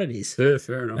show how hard it is. Yeah,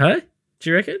 fair enough. Hey?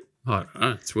 Do you reckon? I don't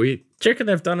know. It's weird. Do you reckon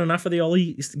they've done enough of the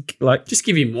Ollie? Like, just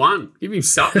give him one. Give him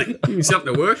something. Give him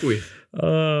something to work with.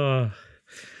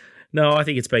 No, I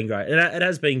think it's been great. It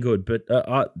has been good, but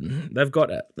they've got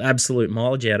absolute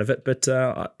mileage out of it. But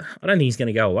I don't think he's going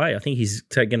to go away. I think he's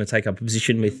going to take up a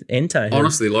position with Ente.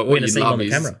 Honestly, like what you love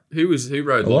is who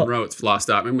rode Lonhro its last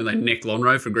start. Remember when they necked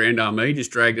Lonhro for Grand Army?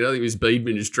 Just dragged it out. I think it was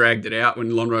Beedman just dragged it out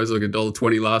when Lonhro's like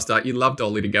 $1.20 last start. You'd love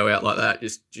Dolly to go out like that.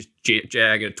 Just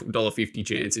jag a $1.50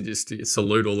 chance and just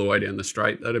salute all the way down the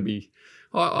straight. That'd be.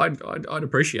 I'd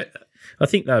appreciate that. I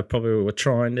think they probably were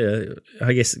trying to,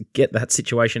 I guess, get that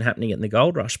situation happening in the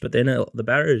Gold Rush, but then the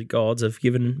barrier gods have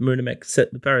given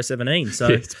Moonamek the barrier 17. So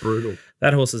yeah, it's brutal.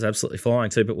 That horse is absolutely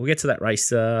flying too, but we'll get to that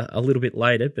race a little bit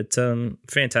later. But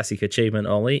fantastic achievement,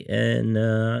 Ollie, and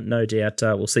no doubt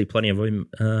we'll see plenty of him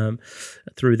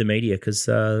through the media because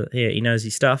he knows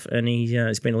his stuff and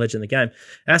he's been a legend in the game.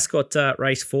 Ascot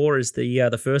race 4 is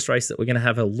the first race that we're going to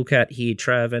have a look at here,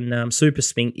 Trav, and Super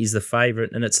Spink is the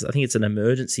favourite, and I think it's an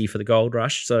emergency for the Gold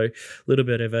Rush, so a little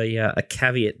bit of a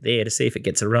caveat there to see if it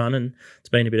gets a run, and it's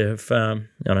been a bit of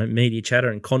media chatter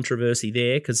and controversy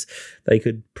there because they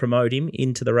could promote him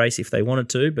into the race if they wanted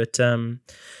to, but hasn't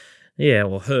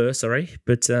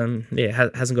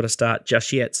got a start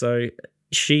just yet, so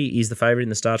she is the favourite in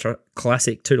the Star Trek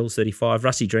Classic, $2.35.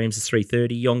 Rusty Dreams is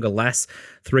 $3.30. Yonga Lass,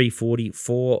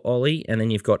 $3.44, Ollie. And then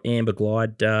you've got Amber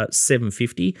Glide,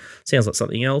 $7.50. Sounds like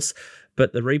something else.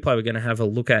 But the replay we're going to have a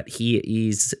look at here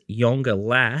is Yonga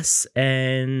Lass,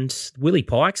 and Willie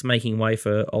Pike's making way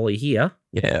for Ollie here.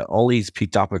 Yeah, Ollie's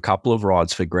picked up a couple of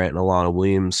rides for Grant and Alana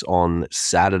Williams on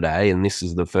Saturday, and this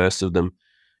is the first of them.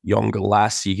 Yonga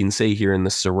Lass, you can see here in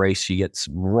the Cerise, she gets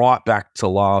right back to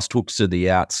last, hooks to the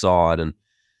outside, and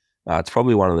it's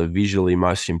probably one of the visually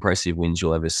most impressive wins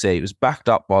you'll ever see. It was backed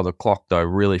up by the clock, though,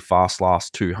 really fast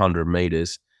last 200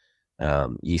 metres.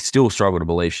 You still struggle to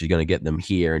believe she's going to get them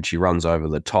here, and she runs over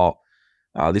the top.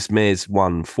 This mare's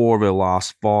won 4 of her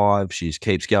last 5. She just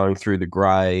keeps going through the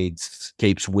grades,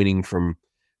 keeps winning from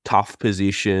tough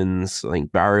positions. I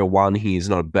think barrier 1 here is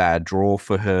not a bad draw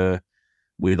for her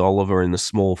with Oliver in the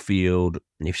small field.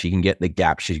 And if she can get the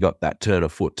gap, she's got that turn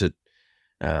of foot to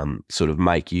sort of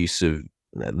make use of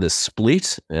the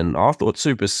split. And I thought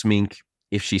Super Smink,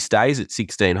 if she stays at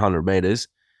 1,600 metres,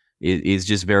 is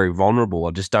just very vulnerable.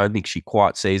 I just don't think she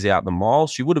quite sees out the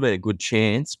miles. She would have been a good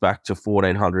chance back to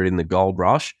 1,400 in the Gold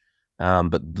Rush,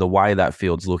 but the way that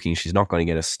field's looking, she's not going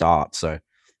to get a start. So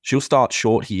she'll start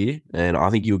short here, and I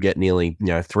think you'll get nearly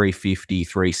 350,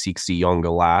 360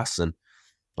 Yonga Lass. And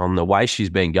on the way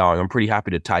she's been going, I'm pretty happy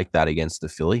to take that against the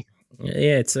filly.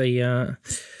 Yeah, it's the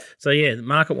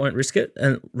market won't risk it.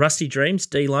 And Rusty Dreams,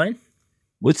 D-Lane?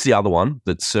 What's the other one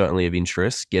that's certainly of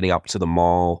interest? Getting up to the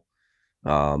mile.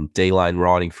 D-Lane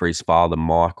riding for his father,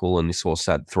 Michael, and this horse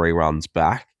had 3 runs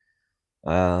back.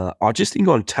 I just think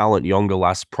on talent, Yonga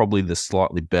Lass probably the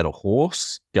slightly better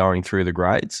horse going through the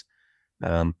grades.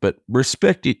 But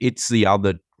respect it, it's the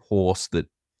other horse that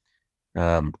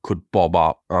could bob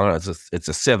up. I know it's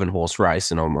a 7-horse race,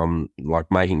 and I'm like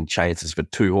making chances for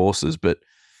 2 horses, but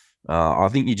I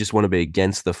think you just want to be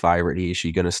against the favourite here.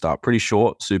 She's going to start pretty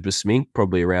short, Super Smink,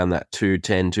 probably around that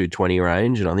 210, 220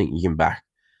 range, and I think you can back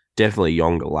definitely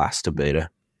Yonga Lass to beat her.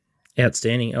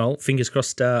 Outstanding. Oh, fingers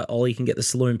crossed Ollie can get the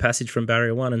saloon passage from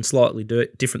barrier 1 and slightly do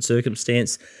it. Different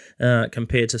circumstance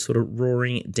compared to sort of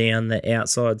roaring down the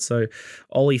outside. So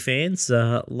Ollie fans,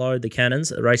 load the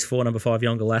cannons. Race 4, number 5,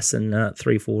 Yonga Lass, and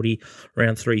 340,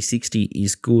 round 360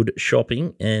 is good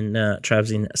shopping, and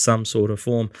Trav's in some sort of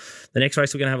form. The next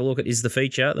race we're going to have a look at is the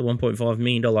feature, the $1.5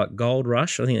 million Gold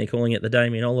Rush. I think they're calling it the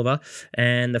Damien Oliver.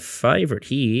 And the favourite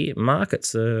here,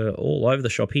 markets are all over the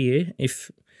shop here.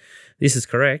 If this is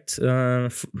correct, 18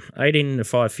 to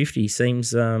 550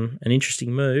 seems an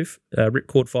interesting move.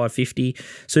 Ripcord 550,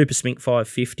 Super Smink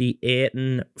 550,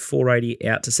 Ayrton 480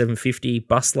 out to 750,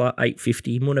 Bustler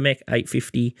 850, Munamek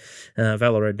 850,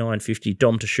 Valero 950,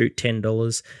 Dom to Shoot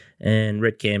 $10, and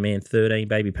Red Cam Man 13,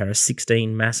 Baby Paris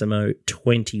 16, Massimo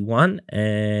 21,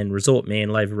 and Resort Man,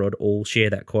 Laver Rod all share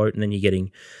that quote, and then you're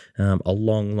getting a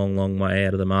long way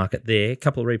out of the market there. A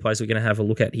couple of replays we're going to have a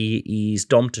look at here is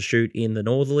Dom to Shoot in the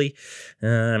Northerly.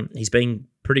 He's been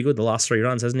pretty good the last 3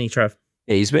 runs, hasn't he, Trav?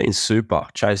 Yeah, he's been super.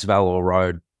 Chased Valor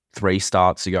Road 3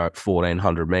 starts ago at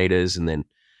 1,400 metres, and then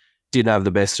didn't have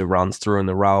the best of runs through in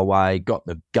the railway, got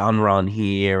the gun run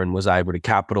here and was able to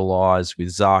capitalise with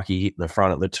Zaki hitting the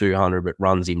front at the 200, but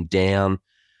runs him down.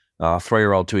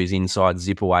 3-year-old to his inside,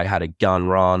 Zip Away had a gun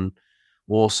run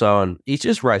also, and he's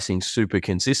just racing super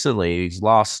consistently. His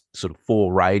last sort of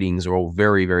 4 ratings are all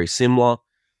very, very similar,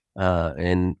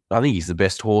 and I think he's the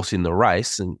best horse in the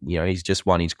race, and he's just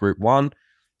won his Group 1.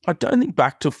 I don't think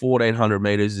back to 1,400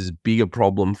 metres is a bigger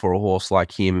problem for a horse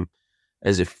like him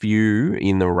as a few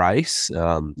in the race.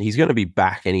 He's going to be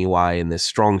back anyway, and there's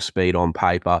strong speed on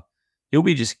paper. He'll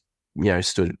be just,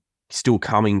 still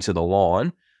coming to the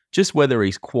line. Just whether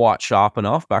he's quite sharp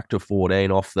enough back to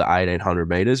 14 off the 1,800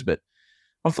 metres. But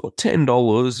I thought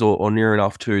 $10 or near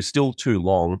enough to is still too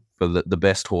long for the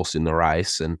best horse in the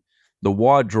race. And the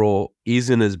wide draw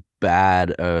isn't as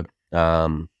bad a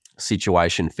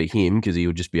situation for him because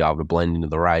he'll just be able to blend into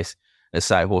the race. As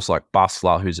say a horse like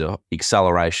Bustler, who's an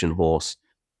acceleration horse,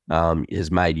 has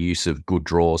made use of good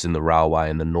draws in the railway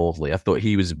and the Northerly. I thought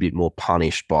he was a bit more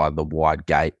punished by the wide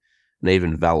gate, and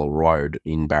even Valor Road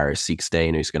in barrier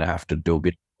 16, who's going to have to do a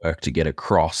bit of work to get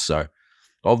across. So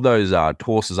of those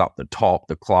horses up the top,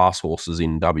 the class horses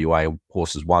in WA,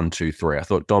 horses 1, 2, 3, I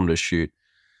thought Dom to Shoot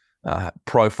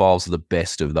profiles are the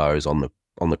best of those on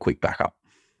the quick backup.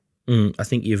 I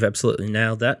think you've absolutely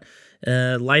nailed that.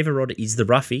 Laver Rod is the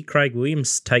roughie. Craig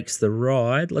Williams takes the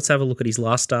ride. Let's have a look at his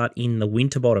last start in the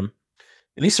Winterbottom.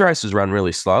 And this race was run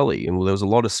really slowly, and there was a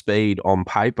lot of speed on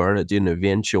paper, and it didn't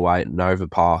eventuate an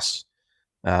overpass.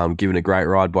 Given a great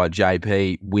ride by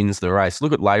JP, wins the race.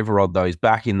 Look at Laver Rod, though. He's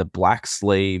back in the black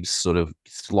sleeves, sort of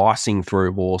slicing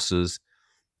through horses.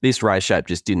 This race shape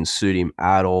just didn't suit him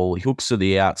at all. He hooks to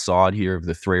the outside here of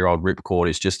the 3-year-old Ripcord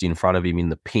is just in front of him in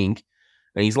the pink.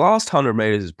 And his last 100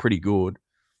 metres is pretty good.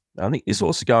 I think this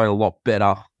horse is going a lot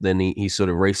better than his sort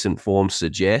of recent form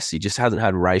suggests. He just hasn't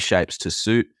had race shapes to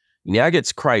suit. He now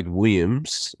gets Craig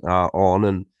Williams on,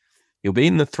 and he'll be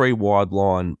in the 3 wide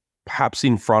line, perhaps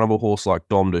in front of a horse like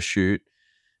Dom to Shoot.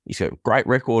 He's got a great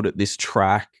record at this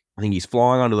track. I think he's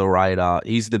flying under the radar.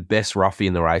 He's the best roughie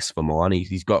in the race for mine.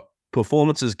 He's got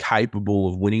performances capable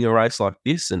of winning a race like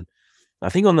this, and I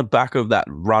think on the back of that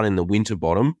run in the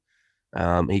Winterbottom,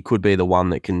 he could be the one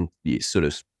that can sort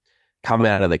of come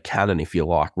out of the cannon, if you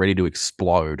like, ready to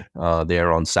explode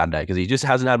there on Saturday, because he just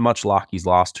hasn't had much luck his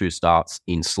last 2 starts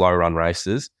in slow run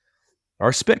races. I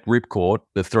respect Ripcord,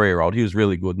 the 3-year-old. He was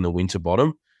really good in the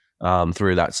Winterbottom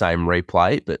through that same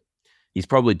replay, but he's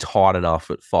probably tight enough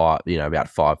at about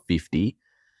 550.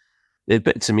 There's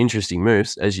been some interesting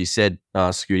moves, as you said,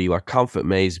 Scooty. Like Comfort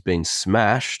Me's been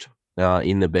smashed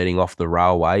in the betting off the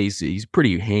railway. He's a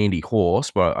pretty handy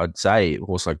horse, but I'd say a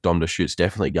horse like Dom to Shoot's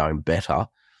definitely going better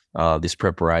this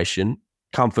preparation.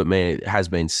 Comfort Me has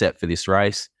been set for this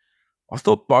race. I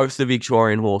thought both the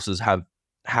Victorian horses have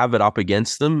it up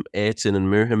against them, Ayrton and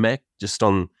Muhammad. Just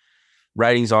on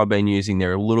ratings I've been using,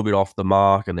 they're a little bit off the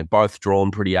mark, and they're both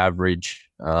drawn pretty average.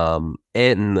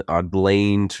 Ayrton, I'd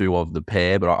lean to of the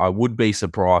pair, but I would be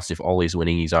surprised if Ollie's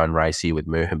winning his own race here with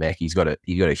Muhammad. He's got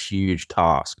a huge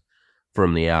task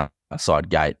from the outside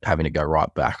gate, having to go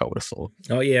right back, I would have thought.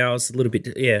 Oh, yeah, I was a little bit,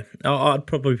 yeah. I'd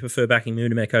probably prefer backing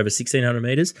Munamek over 1,600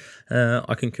 metres.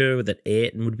 I concur with that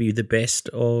Ayrton would be the best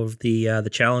of the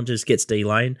challengers, gets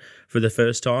D-Lane for the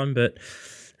first time, but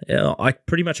I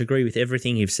pretty much agree with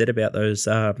everything you've said about those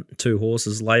two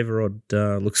horses. Laverod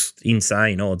looks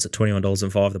insane odds at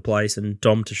 $21.05 the place, and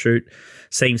Dom to Shoot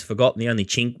seems forgotten. The only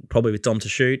chink probably with Dom to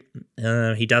Shoot,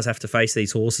 he does have to face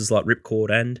these horses like Ripcord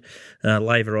and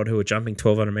Laverod, who are jumping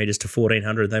 1,200 metres to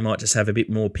 1,400. They might just have a bit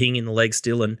more ping in the leg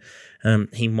still, and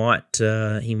he might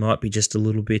be just a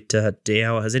little bit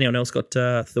dour. Has anyone else got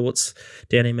thoughts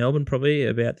down in Melbourne probably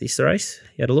about this race?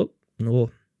 You had a look? Or...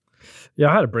 Yeah,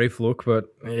 I had a brief look,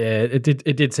 but yeah, it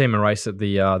did seem a race that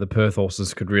the Perth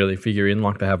horses could really figure in,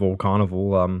 like they have all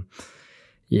carnival.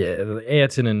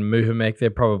 Ayrton and Muhammad,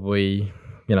 they're probably,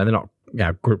 they're not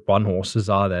Group 1 horses,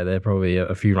 are they? They're probably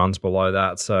a few runs below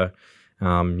that. So,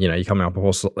 you're coming up a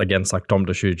horse against like Dom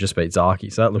DeShoe just beat Zaki.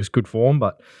 So that looks good form.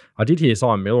 But I did hear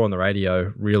Simon Miller on the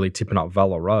radio really tipping up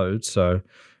Valor Road. So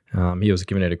he was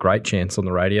giving it a great chance on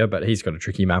the radio, but he's got a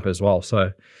tricky map as well.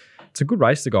 So it's a good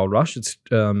race, the Gold Rush. It's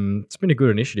been a good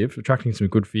initiative, attracting some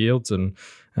good fields, and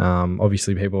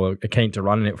obviously people are keen to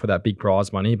run in it for that big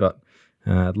prize money, but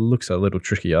it looks a little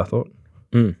tricky, I thought.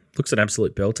 Looks an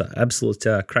absolute belter, absolute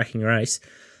cracking race.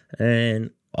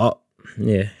 And I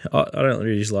don't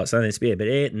really just like saying this, but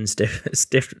Ayrton's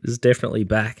is definitely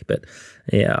back. But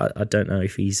yeah, I don't know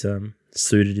if he's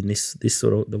suited in this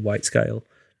sort of the weight scale.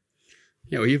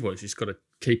 Yeah, well, you've always just got to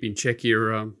keep in check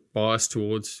your bias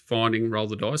towards finding roll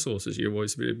the dice horses. You've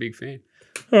always been a big fan.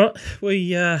 All right,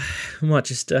 we might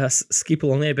just skip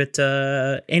along there. But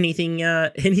anything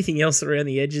else around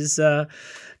the edges,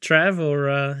 Trav, or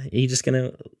are you just going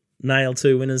to nail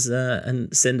 2 winners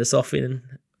and send us off in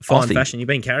fine fashion? You've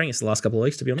been carrying us the last couple of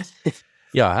weeks, to be honest.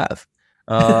 Yeah,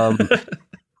 I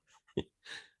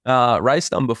have. Race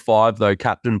number 5, though,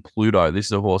 Captain Pluto. This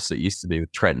is a horse that used to be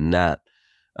with Trenton Nat.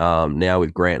 Now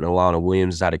with Grant and Alana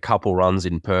Williams, had a couple runs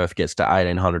in Perth, gets to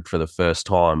 1,800 for the first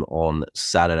time on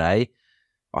Saturday.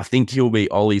 I think he'll be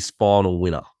Ollie's final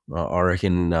winner. I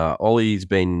reckon Ollie's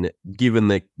been given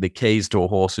the keys to a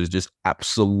horse who's just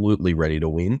absolutely ready to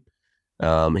win.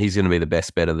 He's going to be the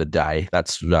best bet of the day.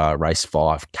 That's race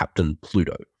 5, Captain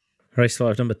Pluto. Race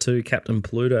 5, number 2, Captain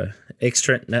Pluto.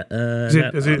 Ex-Trent Nat. Has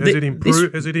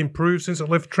it improved since it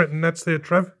left Trenton Nats there,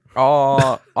 Trav?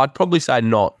 I'd probably say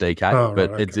not, DK,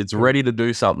 but it's ready to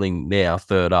do something now,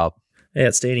 third up.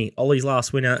 Outstanding. Ollie's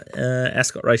last winner,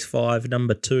 Ascot Race 5,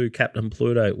 number 2, Captain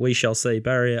Pluto. We shall see.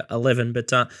 Barrier 11,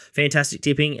 but fantastic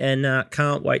tipping, and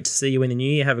can't wait to see you in the new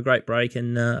year. Have a great break,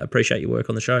 and appreciate your work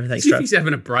on the show. Thanks, Trav. As if he's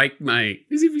having a break, mate.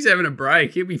 As if he's having a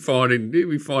break. He'll be finding me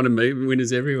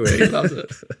winners everywhere. He loves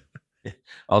it.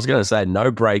 I was going to say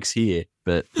no breaks here,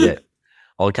 but yeah,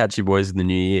 I'll catch you boys in the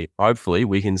new year. Hopefully,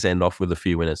 we can send off with a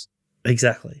few winners.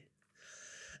 Exactly.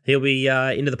 He'll be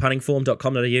into the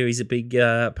puntingform.com.au. He's a big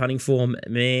punting form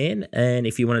man. And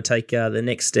if you want to take the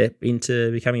next step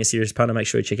into becoming a serious punter, make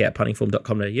sure you check out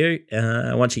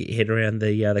puntingform.com.au. Once you get your head around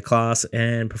the class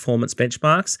and performance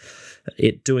benchmarks,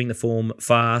 doing the form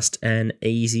fast and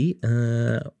easy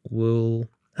will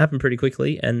happen pretty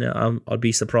quickly. And I'd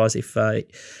be surprised if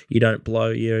you don't blow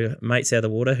your mates out of the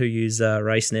water who use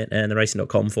RaceNet and the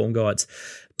racing.com form guides.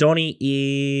 Donnie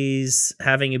is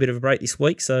having a bit of a break this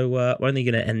week, so we're only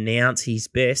going to announce his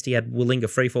best. He had Willinga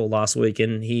Freefall last week,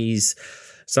 and he's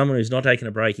someone who's not taking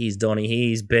a break. He's Donnie.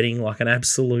 He's betting like an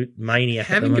absolute maniac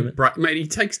at the moment. Having a break, mate, he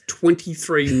takes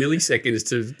 23 milliseconds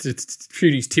to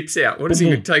shoot his tips out. What is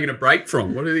he taking a break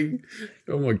from? What is he?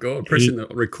 Oh, my God, pressing the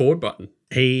record button.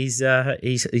 He's a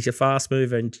fast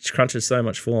mover and crunches so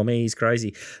much form. He's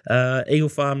crazy. Eagle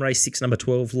Farm Race 6, number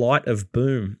 12, Light of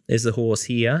Boom. There's the horse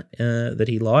here that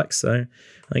he likes. So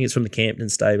I think it's from the Campton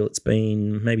stable. It's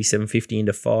been maybe 750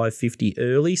 into 550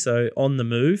 early, so on the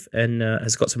move, and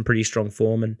has got some pretty strong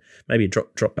form and maybe a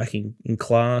drop back in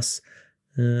class.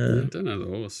 I don't know the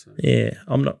horse. Yeah,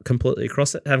 I'm not completely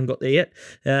across it. Haven't got there yet.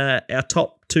 Our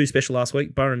top 2 special last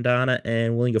week, Burrendana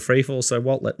and Willinga Freefall. So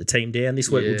Walt let the team down. This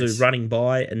week we'll do Running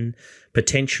By and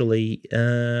potentially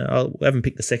I haven't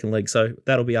picked the second leg, so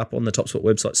that'll be up on the TopSport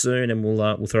website soon, and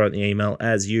we'll throw out the email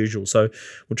as usual. So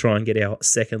we'll try and get our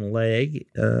second leg.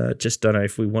 Just don't know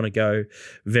if we want to go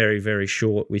very, very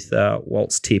short with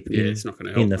Walt's tip it's not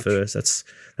gonna help in the much. first.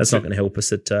 That's not going to help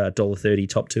us at $1.30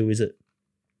 top 2, is it?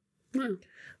 No.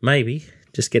 Maybe.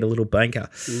 Just get a little banker.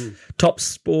 Top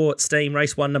Sport Steam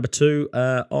Race 1, number 2.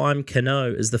 I'm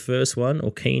Keno is the first one,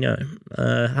 or Keno.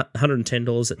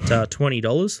 $110 at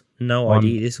 $20. No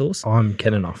idea this horse. I'm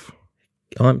Ken enough.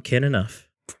 I'm Ken enough.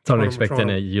 Don't expect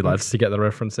any of you lads to get the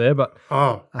reference there, but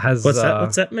has what's that?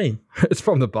 What's that mean? It's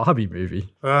from the Barbie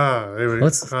movie. There we go.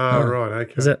 Right,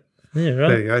 okay. Is that? Yeah, right.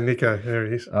 There you go, Nicko. There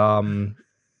he is.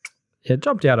 It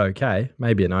jumped out okay.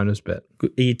 Maybe an owner's bet. Are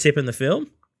you tipping the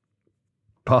film?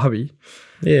 Barbie.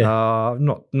 Yeah.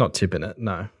 Not tipping it,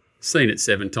 no. Seen it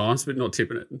 7 times, but not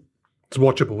tipping it. It's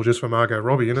watchable just for Margot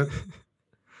Robbie, isn't it?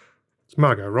 It's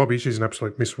Margot Robbie. She's an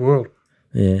absolute Miss World.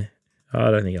 Yeah. I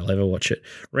don't think I'll ever watch it.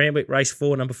 Randwick Race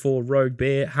 4, number 4, Rogue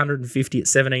Bear, $150 at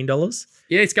 $17.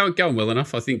 Yeah, it's going well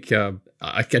enough. I think I'm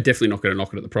definitely not going to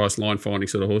knock it at the price. Line finding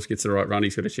sort of horse gets the right run.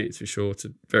 He's got a chance for sure. It's a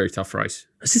very tough race.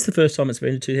 Is this the first time it's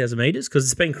been to 2,000 metres? Because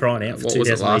it's been crying out for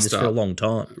 2,000 metres for a long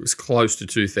time. It was close to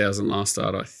 2,000 last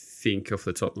start, I think, off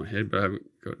the top of my head, but I haven't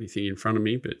got anything in front of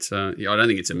me. But I don't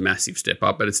think it's a massive step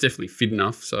up, but it's definitely fit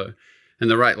enough. So. And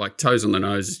the rate, like Toes on the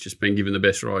Nose, has just been given the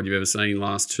best ride you've ever seen.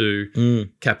 Last 2.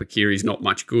 Kapakiri's not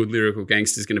much good. Lyrical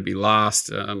Gangster's going to be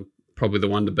last. Probably the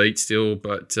one to beat still,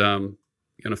 but going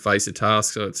to face a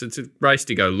task. So it's a race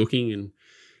to go looking. And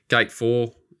Gate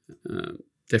 4,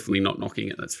 definitely not knocking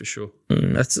it, that's for sure.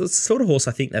 That's the sort of horse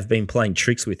I think they've been playing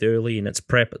tricks with early in its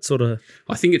prep. It sort of...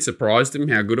 I think it surprised them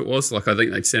how good it was. Like I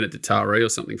think they'd sent it to Taree or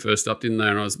something first up, didn't they?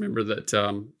 And I remember that...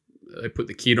 they put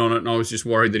the kid on it, and I was just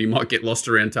worried that he might get lost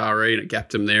around Taree, and it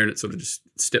gapped him there, and it sort of just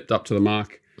stepped up to the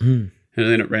mark. And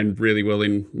then it ran really well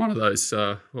in one of those,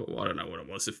 I don't know what it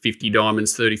was, the 50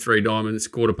 diamonds, 33 diamonds,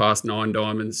 9:15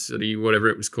 diamonds, whatever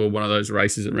it was called, one of those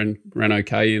races that ran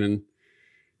okay in, and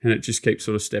it just keeps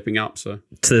sort of stepping up. So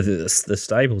the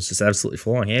stable's just absolutely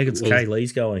flying. How good's Kay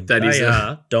Lee's going? They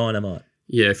are dynamite.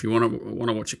 Yeah, if you want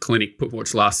to watch a clinic,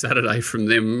 watch last Saturday from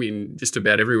them in just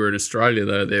about everywhere in Australia.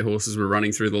 Their horses were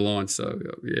running through the line, so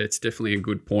yeah, it's definitely a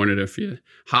good pointer. If you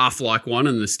half like one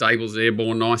and the stable's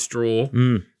airborne, nice draw,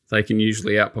 they can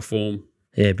usually outperform.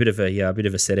 Yeah, a bit of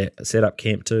a setup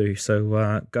camp too.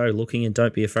 So go looking and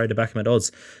don't be afraid to back them at odds.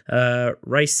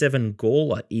 Race 7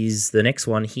 Gawler is the next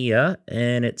one here,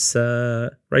 and it's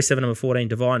race 7 number 14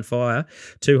 Divine Fire,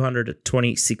 $200 at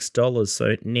 $26.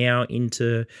 So now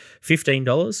into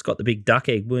 $15. Got the big duck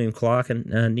egg, William Clark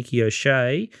and Nicky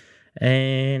O'Shea.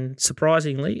 And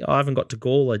surprisingly, I haven't got to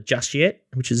Gawler just yet,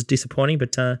 which is disappointing,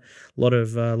 but a lot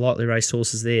of lightly raced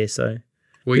horses there. So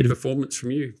weak performance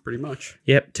from you, pretty much.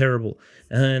 Yep, terrible.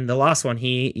 And the last one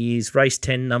here is race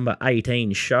 10, number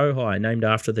 18, Show High, named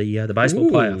after the baseball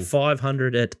player.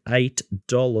 $500 at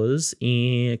 $8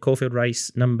 in Caulfield race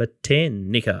number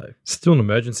 10. Nicko. Still an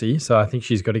emergency, so I think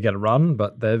she's got to get a run,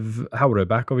 but they've held her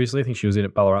back, obviously. I think she was in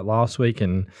at Ballarat last week,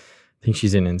 and I think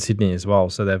she's in Sydney as well.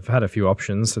 So they've had a few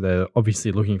options, so they're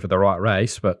obviously looking for the right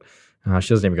race, but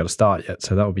she hasn't even got a start yet,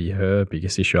 so that will be her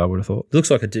biggest issue, I would have thought. Looks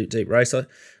like a deep race. I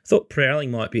thought Prowling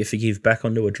might be a forgive back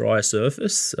onto a drier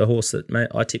surface, a horse that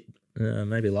I tipped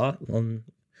maybe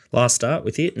last start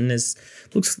with it, and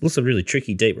looks a really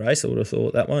tricky deep race, I would have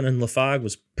thought, that one. And Lafargue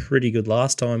was pretty good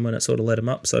last time when it sort of let him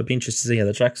up, so it'd be interesting to see how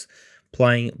the track's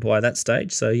playing by that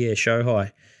stage. So, yeah, Show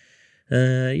High.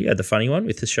 You had the funny one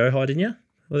with the Show High, didn't you?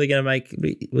 Well, they're going to make –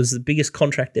 it was the biggest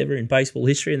contract ever in baseball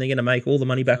history, and they're going to make all the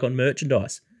money back on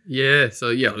merchandise. Yeah,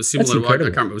 so yeah, it was similar. I can't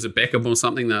remember, was it Beckham or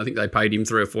something? I think they paid him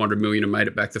 $300 or $400 million and made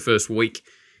it back the first week.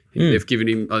 They've given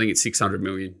him, I think it's $600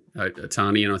 million a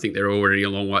Tani, and I think they're already a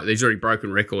long way. There's already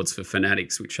broken records for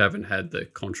Fanatics, which haven't had the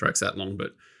contracts that long.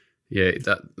 But yeah,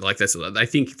 they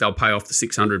think they'll pay off the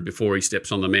 $600 before he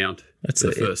steps on the mound for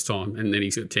the first time, and then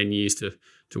he's got 10 years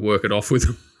to work it off with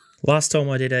them. Last time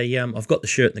I did I've got the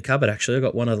shirt in the cupboard actually. I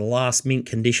got one of the last mint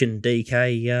condition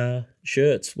DK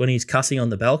shirts when he's cussing on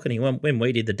the balcony. When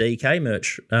we did the DK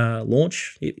merch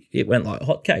launch, it went like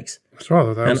hotcakes. That's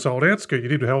right. They were sold out, Scoot. You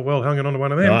did well hanging on to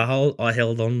one of them. I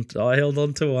held on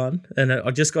to one, and I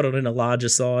just got it in a larger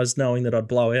size, knowing that I'd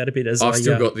blow out a bit. I've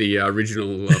still got the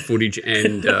original footage,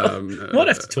 and might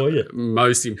have to tweet it.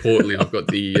 Most importantly, I've got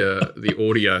the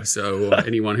audio. So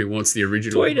anyone who wants the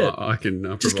original, I can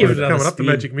just provide. give it another coming up spin.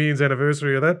 The Magic Millions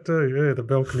anniversary of that too. Yeah, the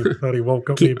balcony bloody Walt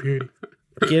got me a beauty.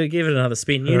 Give it another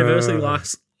spin.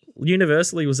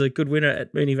 Universally was a good winner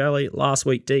at Moonee Valley last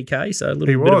week, DK. So a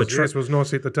little bit of a yes, was nice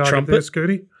hit the target trumpet. there,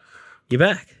 Scooty. You're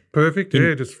back. Perfect,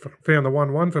 yeah. Just found the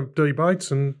 1-1 from D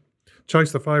Bates and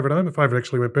chased the favourite home. The favourite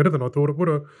actually went better than I thought it would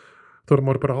have. Thought it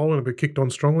might have put a hole in it, but kicked on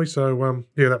strongly. So,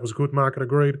 yeah, that was good. Market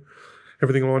agreed.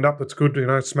 Everything lined up, that's good.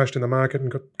 Smashed in the market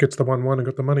and gets the 1-1 and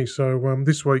got the money. So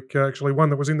this week, actually, one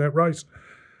that was in that race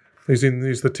is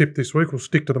the tip this week. We'll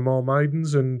stick to the Mile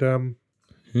Maidens and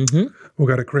we'll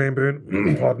go to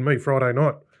Cranbourne, pardon me, Friday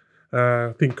night.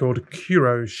 A thing called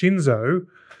Kuro Shinzo.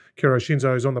 Kuro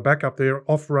Shinzo is on the back up there,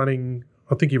 off running.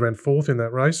 I think he ran 4th in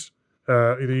that race,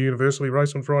 the Universally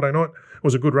race on Friday night. It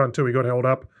was a good run too. He got held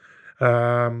up.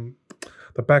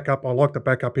 The backup, I like the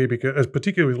backup here because,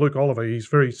 particularly with Luke Oliver, he's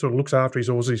very sort of looks after his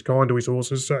horses. He's kind to his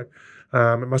horses. So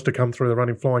it must have come through the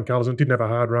running flying colours and didn't have a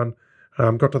hard run.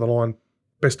 Got to the line,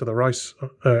 best of the race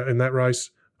in that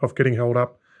race of getting held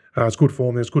up. It's good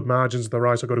form. There's good margins of the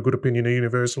race. I've got a good opinion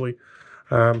universally.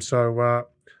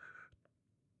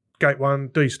 Gate 1,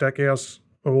 D Stackhouse,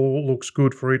 all looks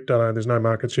good for it. There's no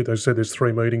market shit. They said there's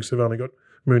 3 meetings. They've only got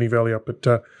Mooney Valley up. But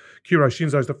Kuro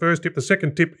Shinzo's the first tip. The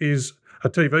second tip is a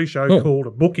TV show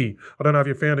called Bookie. I don't know if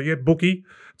you found it yet. Bookie.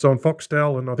 It's on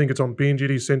Foxtel, and I think it's on Binge. It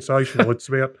is sensational. It's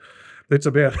about this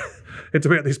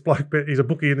bloke. He's a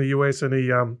bookie in the US, and he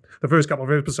the first couple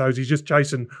of episodes he's just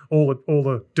chasing all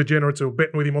the degenerates who are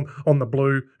betting with him on the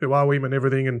blue, who owe him and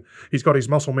everything. And he's got his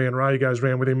muscle man Ray goes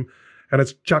around with him, and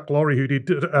it's Chuck Lorre who did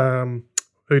the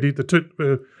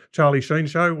Charlie Sheen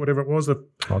show, whatever it was.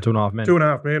 2.5 Men.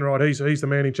 2.5 Men, right? He's the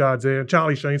man in charge there.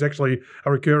 Charlie Sheen's actually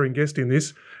a recurring guest in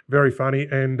this. Very funny,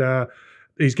 and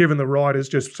he's given the writers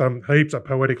just some heaps of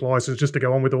poetic license just to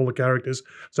go on with all the characters.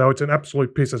 So it's an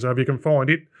absolute pisser. So if you can find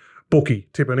it, Bookie,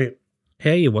 tipping it.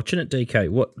 How are you watching it, DK?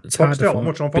 What? It's Foxtel. I'm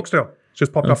watching on Foxtel. It's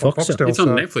just popped up on Foxtel. It's on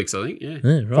Netflix, I think. Yeah.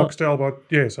 Right. Foxtel, but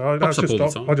yeah. So I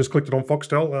just clicked it on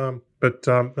Foxtel.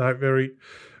 No, very,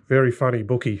 very funny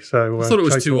Bookie. So I thought it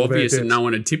was too obvious and no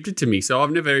one had tipped it to me, so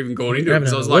I've never even gone into it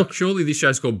because I was like, surely this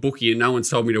show's called Bookie and no one's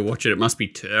told me to watch it. It must be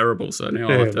terrible. So now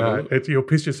I have to have a look. You'll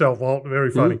piss yourself, Walt. Very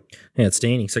funny.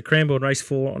 Outstanding. So Cranbourne Race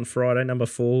 4 on Friday, number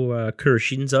 4,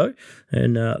 Kuroshinzo,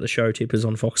 and the show tip is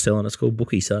on Foxtel and it's called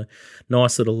Bookie. So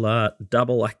nice little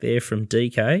double act there from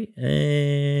DK.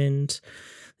 And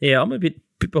yeah, I'm a bit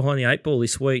behind the 8 ball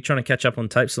this week, trying to catch up on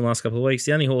tapes in the last couple of weeks.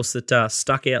 The only horse that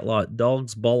stuck out like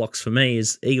dog's bollocks for me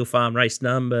is Eagle Farm race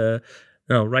 9,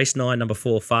 number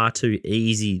 4, Far Too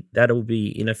Easy. That'll be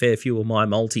in a fair few of my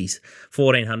multis.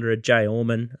 1400, Jay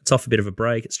Orman. It's off a bit of a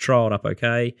break. It's trialled up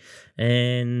okay.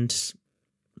 And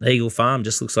Eagle Farm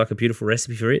just looks like a beautiful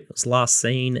recipe for it. It was last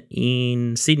seen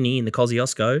in Sydney in the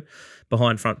Kosciuszko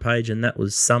behind front page, and that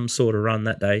was some sort of run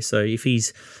that day. So if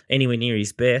he's anywhere near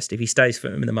his best, if he stays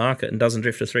firm in the market and doesn't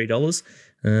drift to $3,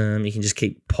 you can just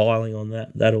keep piling on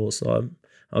that horse. I've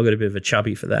got a bit of a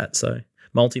chubby for that. So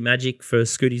multi-magic for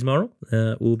Scooty's Moral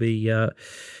will be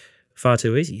Far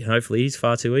Too Easy. Hopefully he's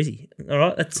Far Too Easy. All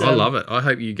right. I love it. I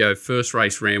hope you go first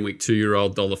race Randwick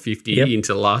 2-year-old $1.50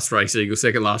 into last race Eagle,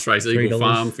 second last race Eagle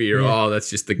Farm for your, that's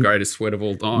just the greatest sweat of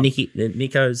all time.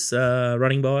 Nicko's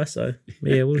running by, so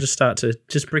yeah, we'll just start to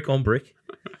just brick on brick.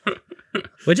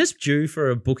 We're just due for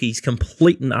a bookie's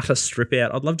complete and utter strip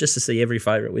out. I'd love just to see every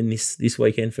favourite win this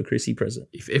weekend for Chrissy present.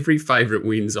 If every favourite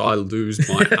wins, I lose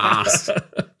my ass.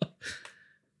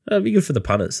 It'd be good for the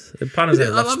punters. The punters I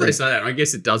love they say that. I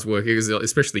guess it does work, because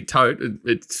especially Tote,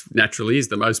 it naturally is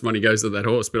the most money goes to that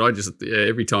horse. But I just,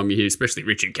 every time you hear, especially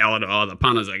Richard Callan, the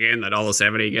punters again, the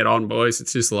 $1.70, get on, boys.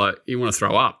 It's just like, you want to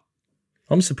throw up.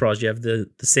 I'm surprised you have the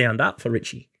sound up for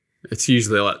Richie. It's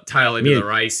usually like tail into the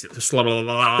race, and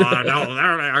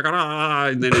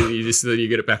then you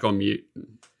get it back on mute.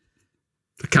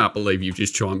 I can't believe you've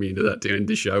just chimed me into that to end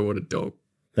the show. What a dog.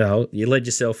 Oh, you led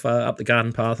yourself up the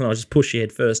garden path, and I'll just push you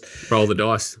head first. Roll the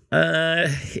dice.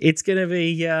 It's going to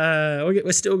be.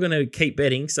 We're still going to keep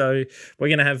betting, so we're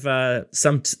going to have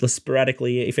some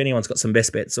sporadically. If anyone's got some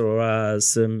best bets or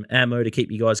some ammo to keep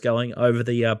you guys going over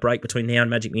the break between now and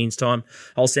Magic Millions time,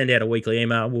 I'll send out a weekly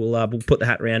email. We'll put the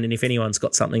hat around, and if anyone's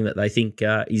got something that they think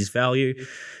is value,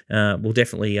 we'll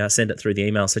definitely send it through the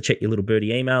email. So check your little birdie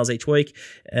emails each week,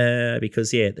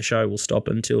 because the show will stop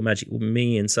until Magic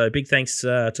Millions. So big thanks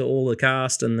to all the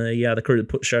cast and the crew that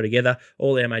put the show together,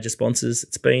 all our major sponsors.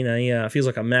 It's been feels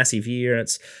like a massive year, and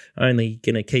it's only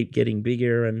going to keep getting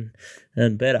bigger and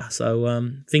better.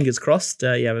 So fingers crossed.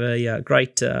 You have a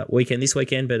great weekend this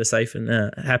weekend. Better safe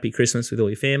and happy Christmas with all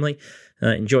your family.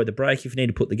 Enjoy the break. If you need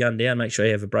to put the gun down, make sure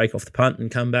you have a break off the punt and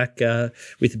come back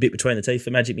with a bit between the teeth for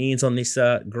Magic Millions on this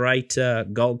great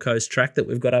Gold Coast track that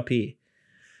we've got up here.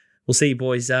 We'll see you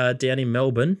boys down in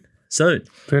Melbourne soon.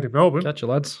 Down in Melbourne. Catch you,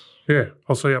 lads. Yeah,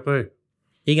 I'll see you up there. Are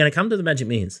you going to come to the Magic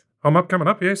Millions? I'm coming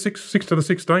up, yeah. 6 to the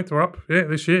 16th, we're up. Yeah,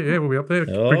 this year, yeah, we'll be up there.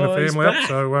 Bring the family up.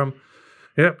 So,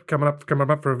 coming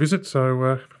up for a visit.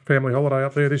 So, family holiday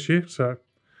up there this year. So,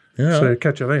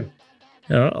 catch you then.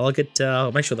 All right,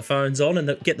 I'll make sure the phone's on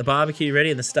and get the barbecue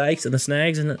ready and the steaks and the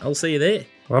snags, and I'll see you there.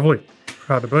 Lovely.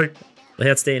 Hard to beat.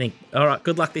 Outstanding. All right,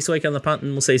 good luck this week on the punt,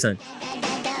 and we'll see you soon.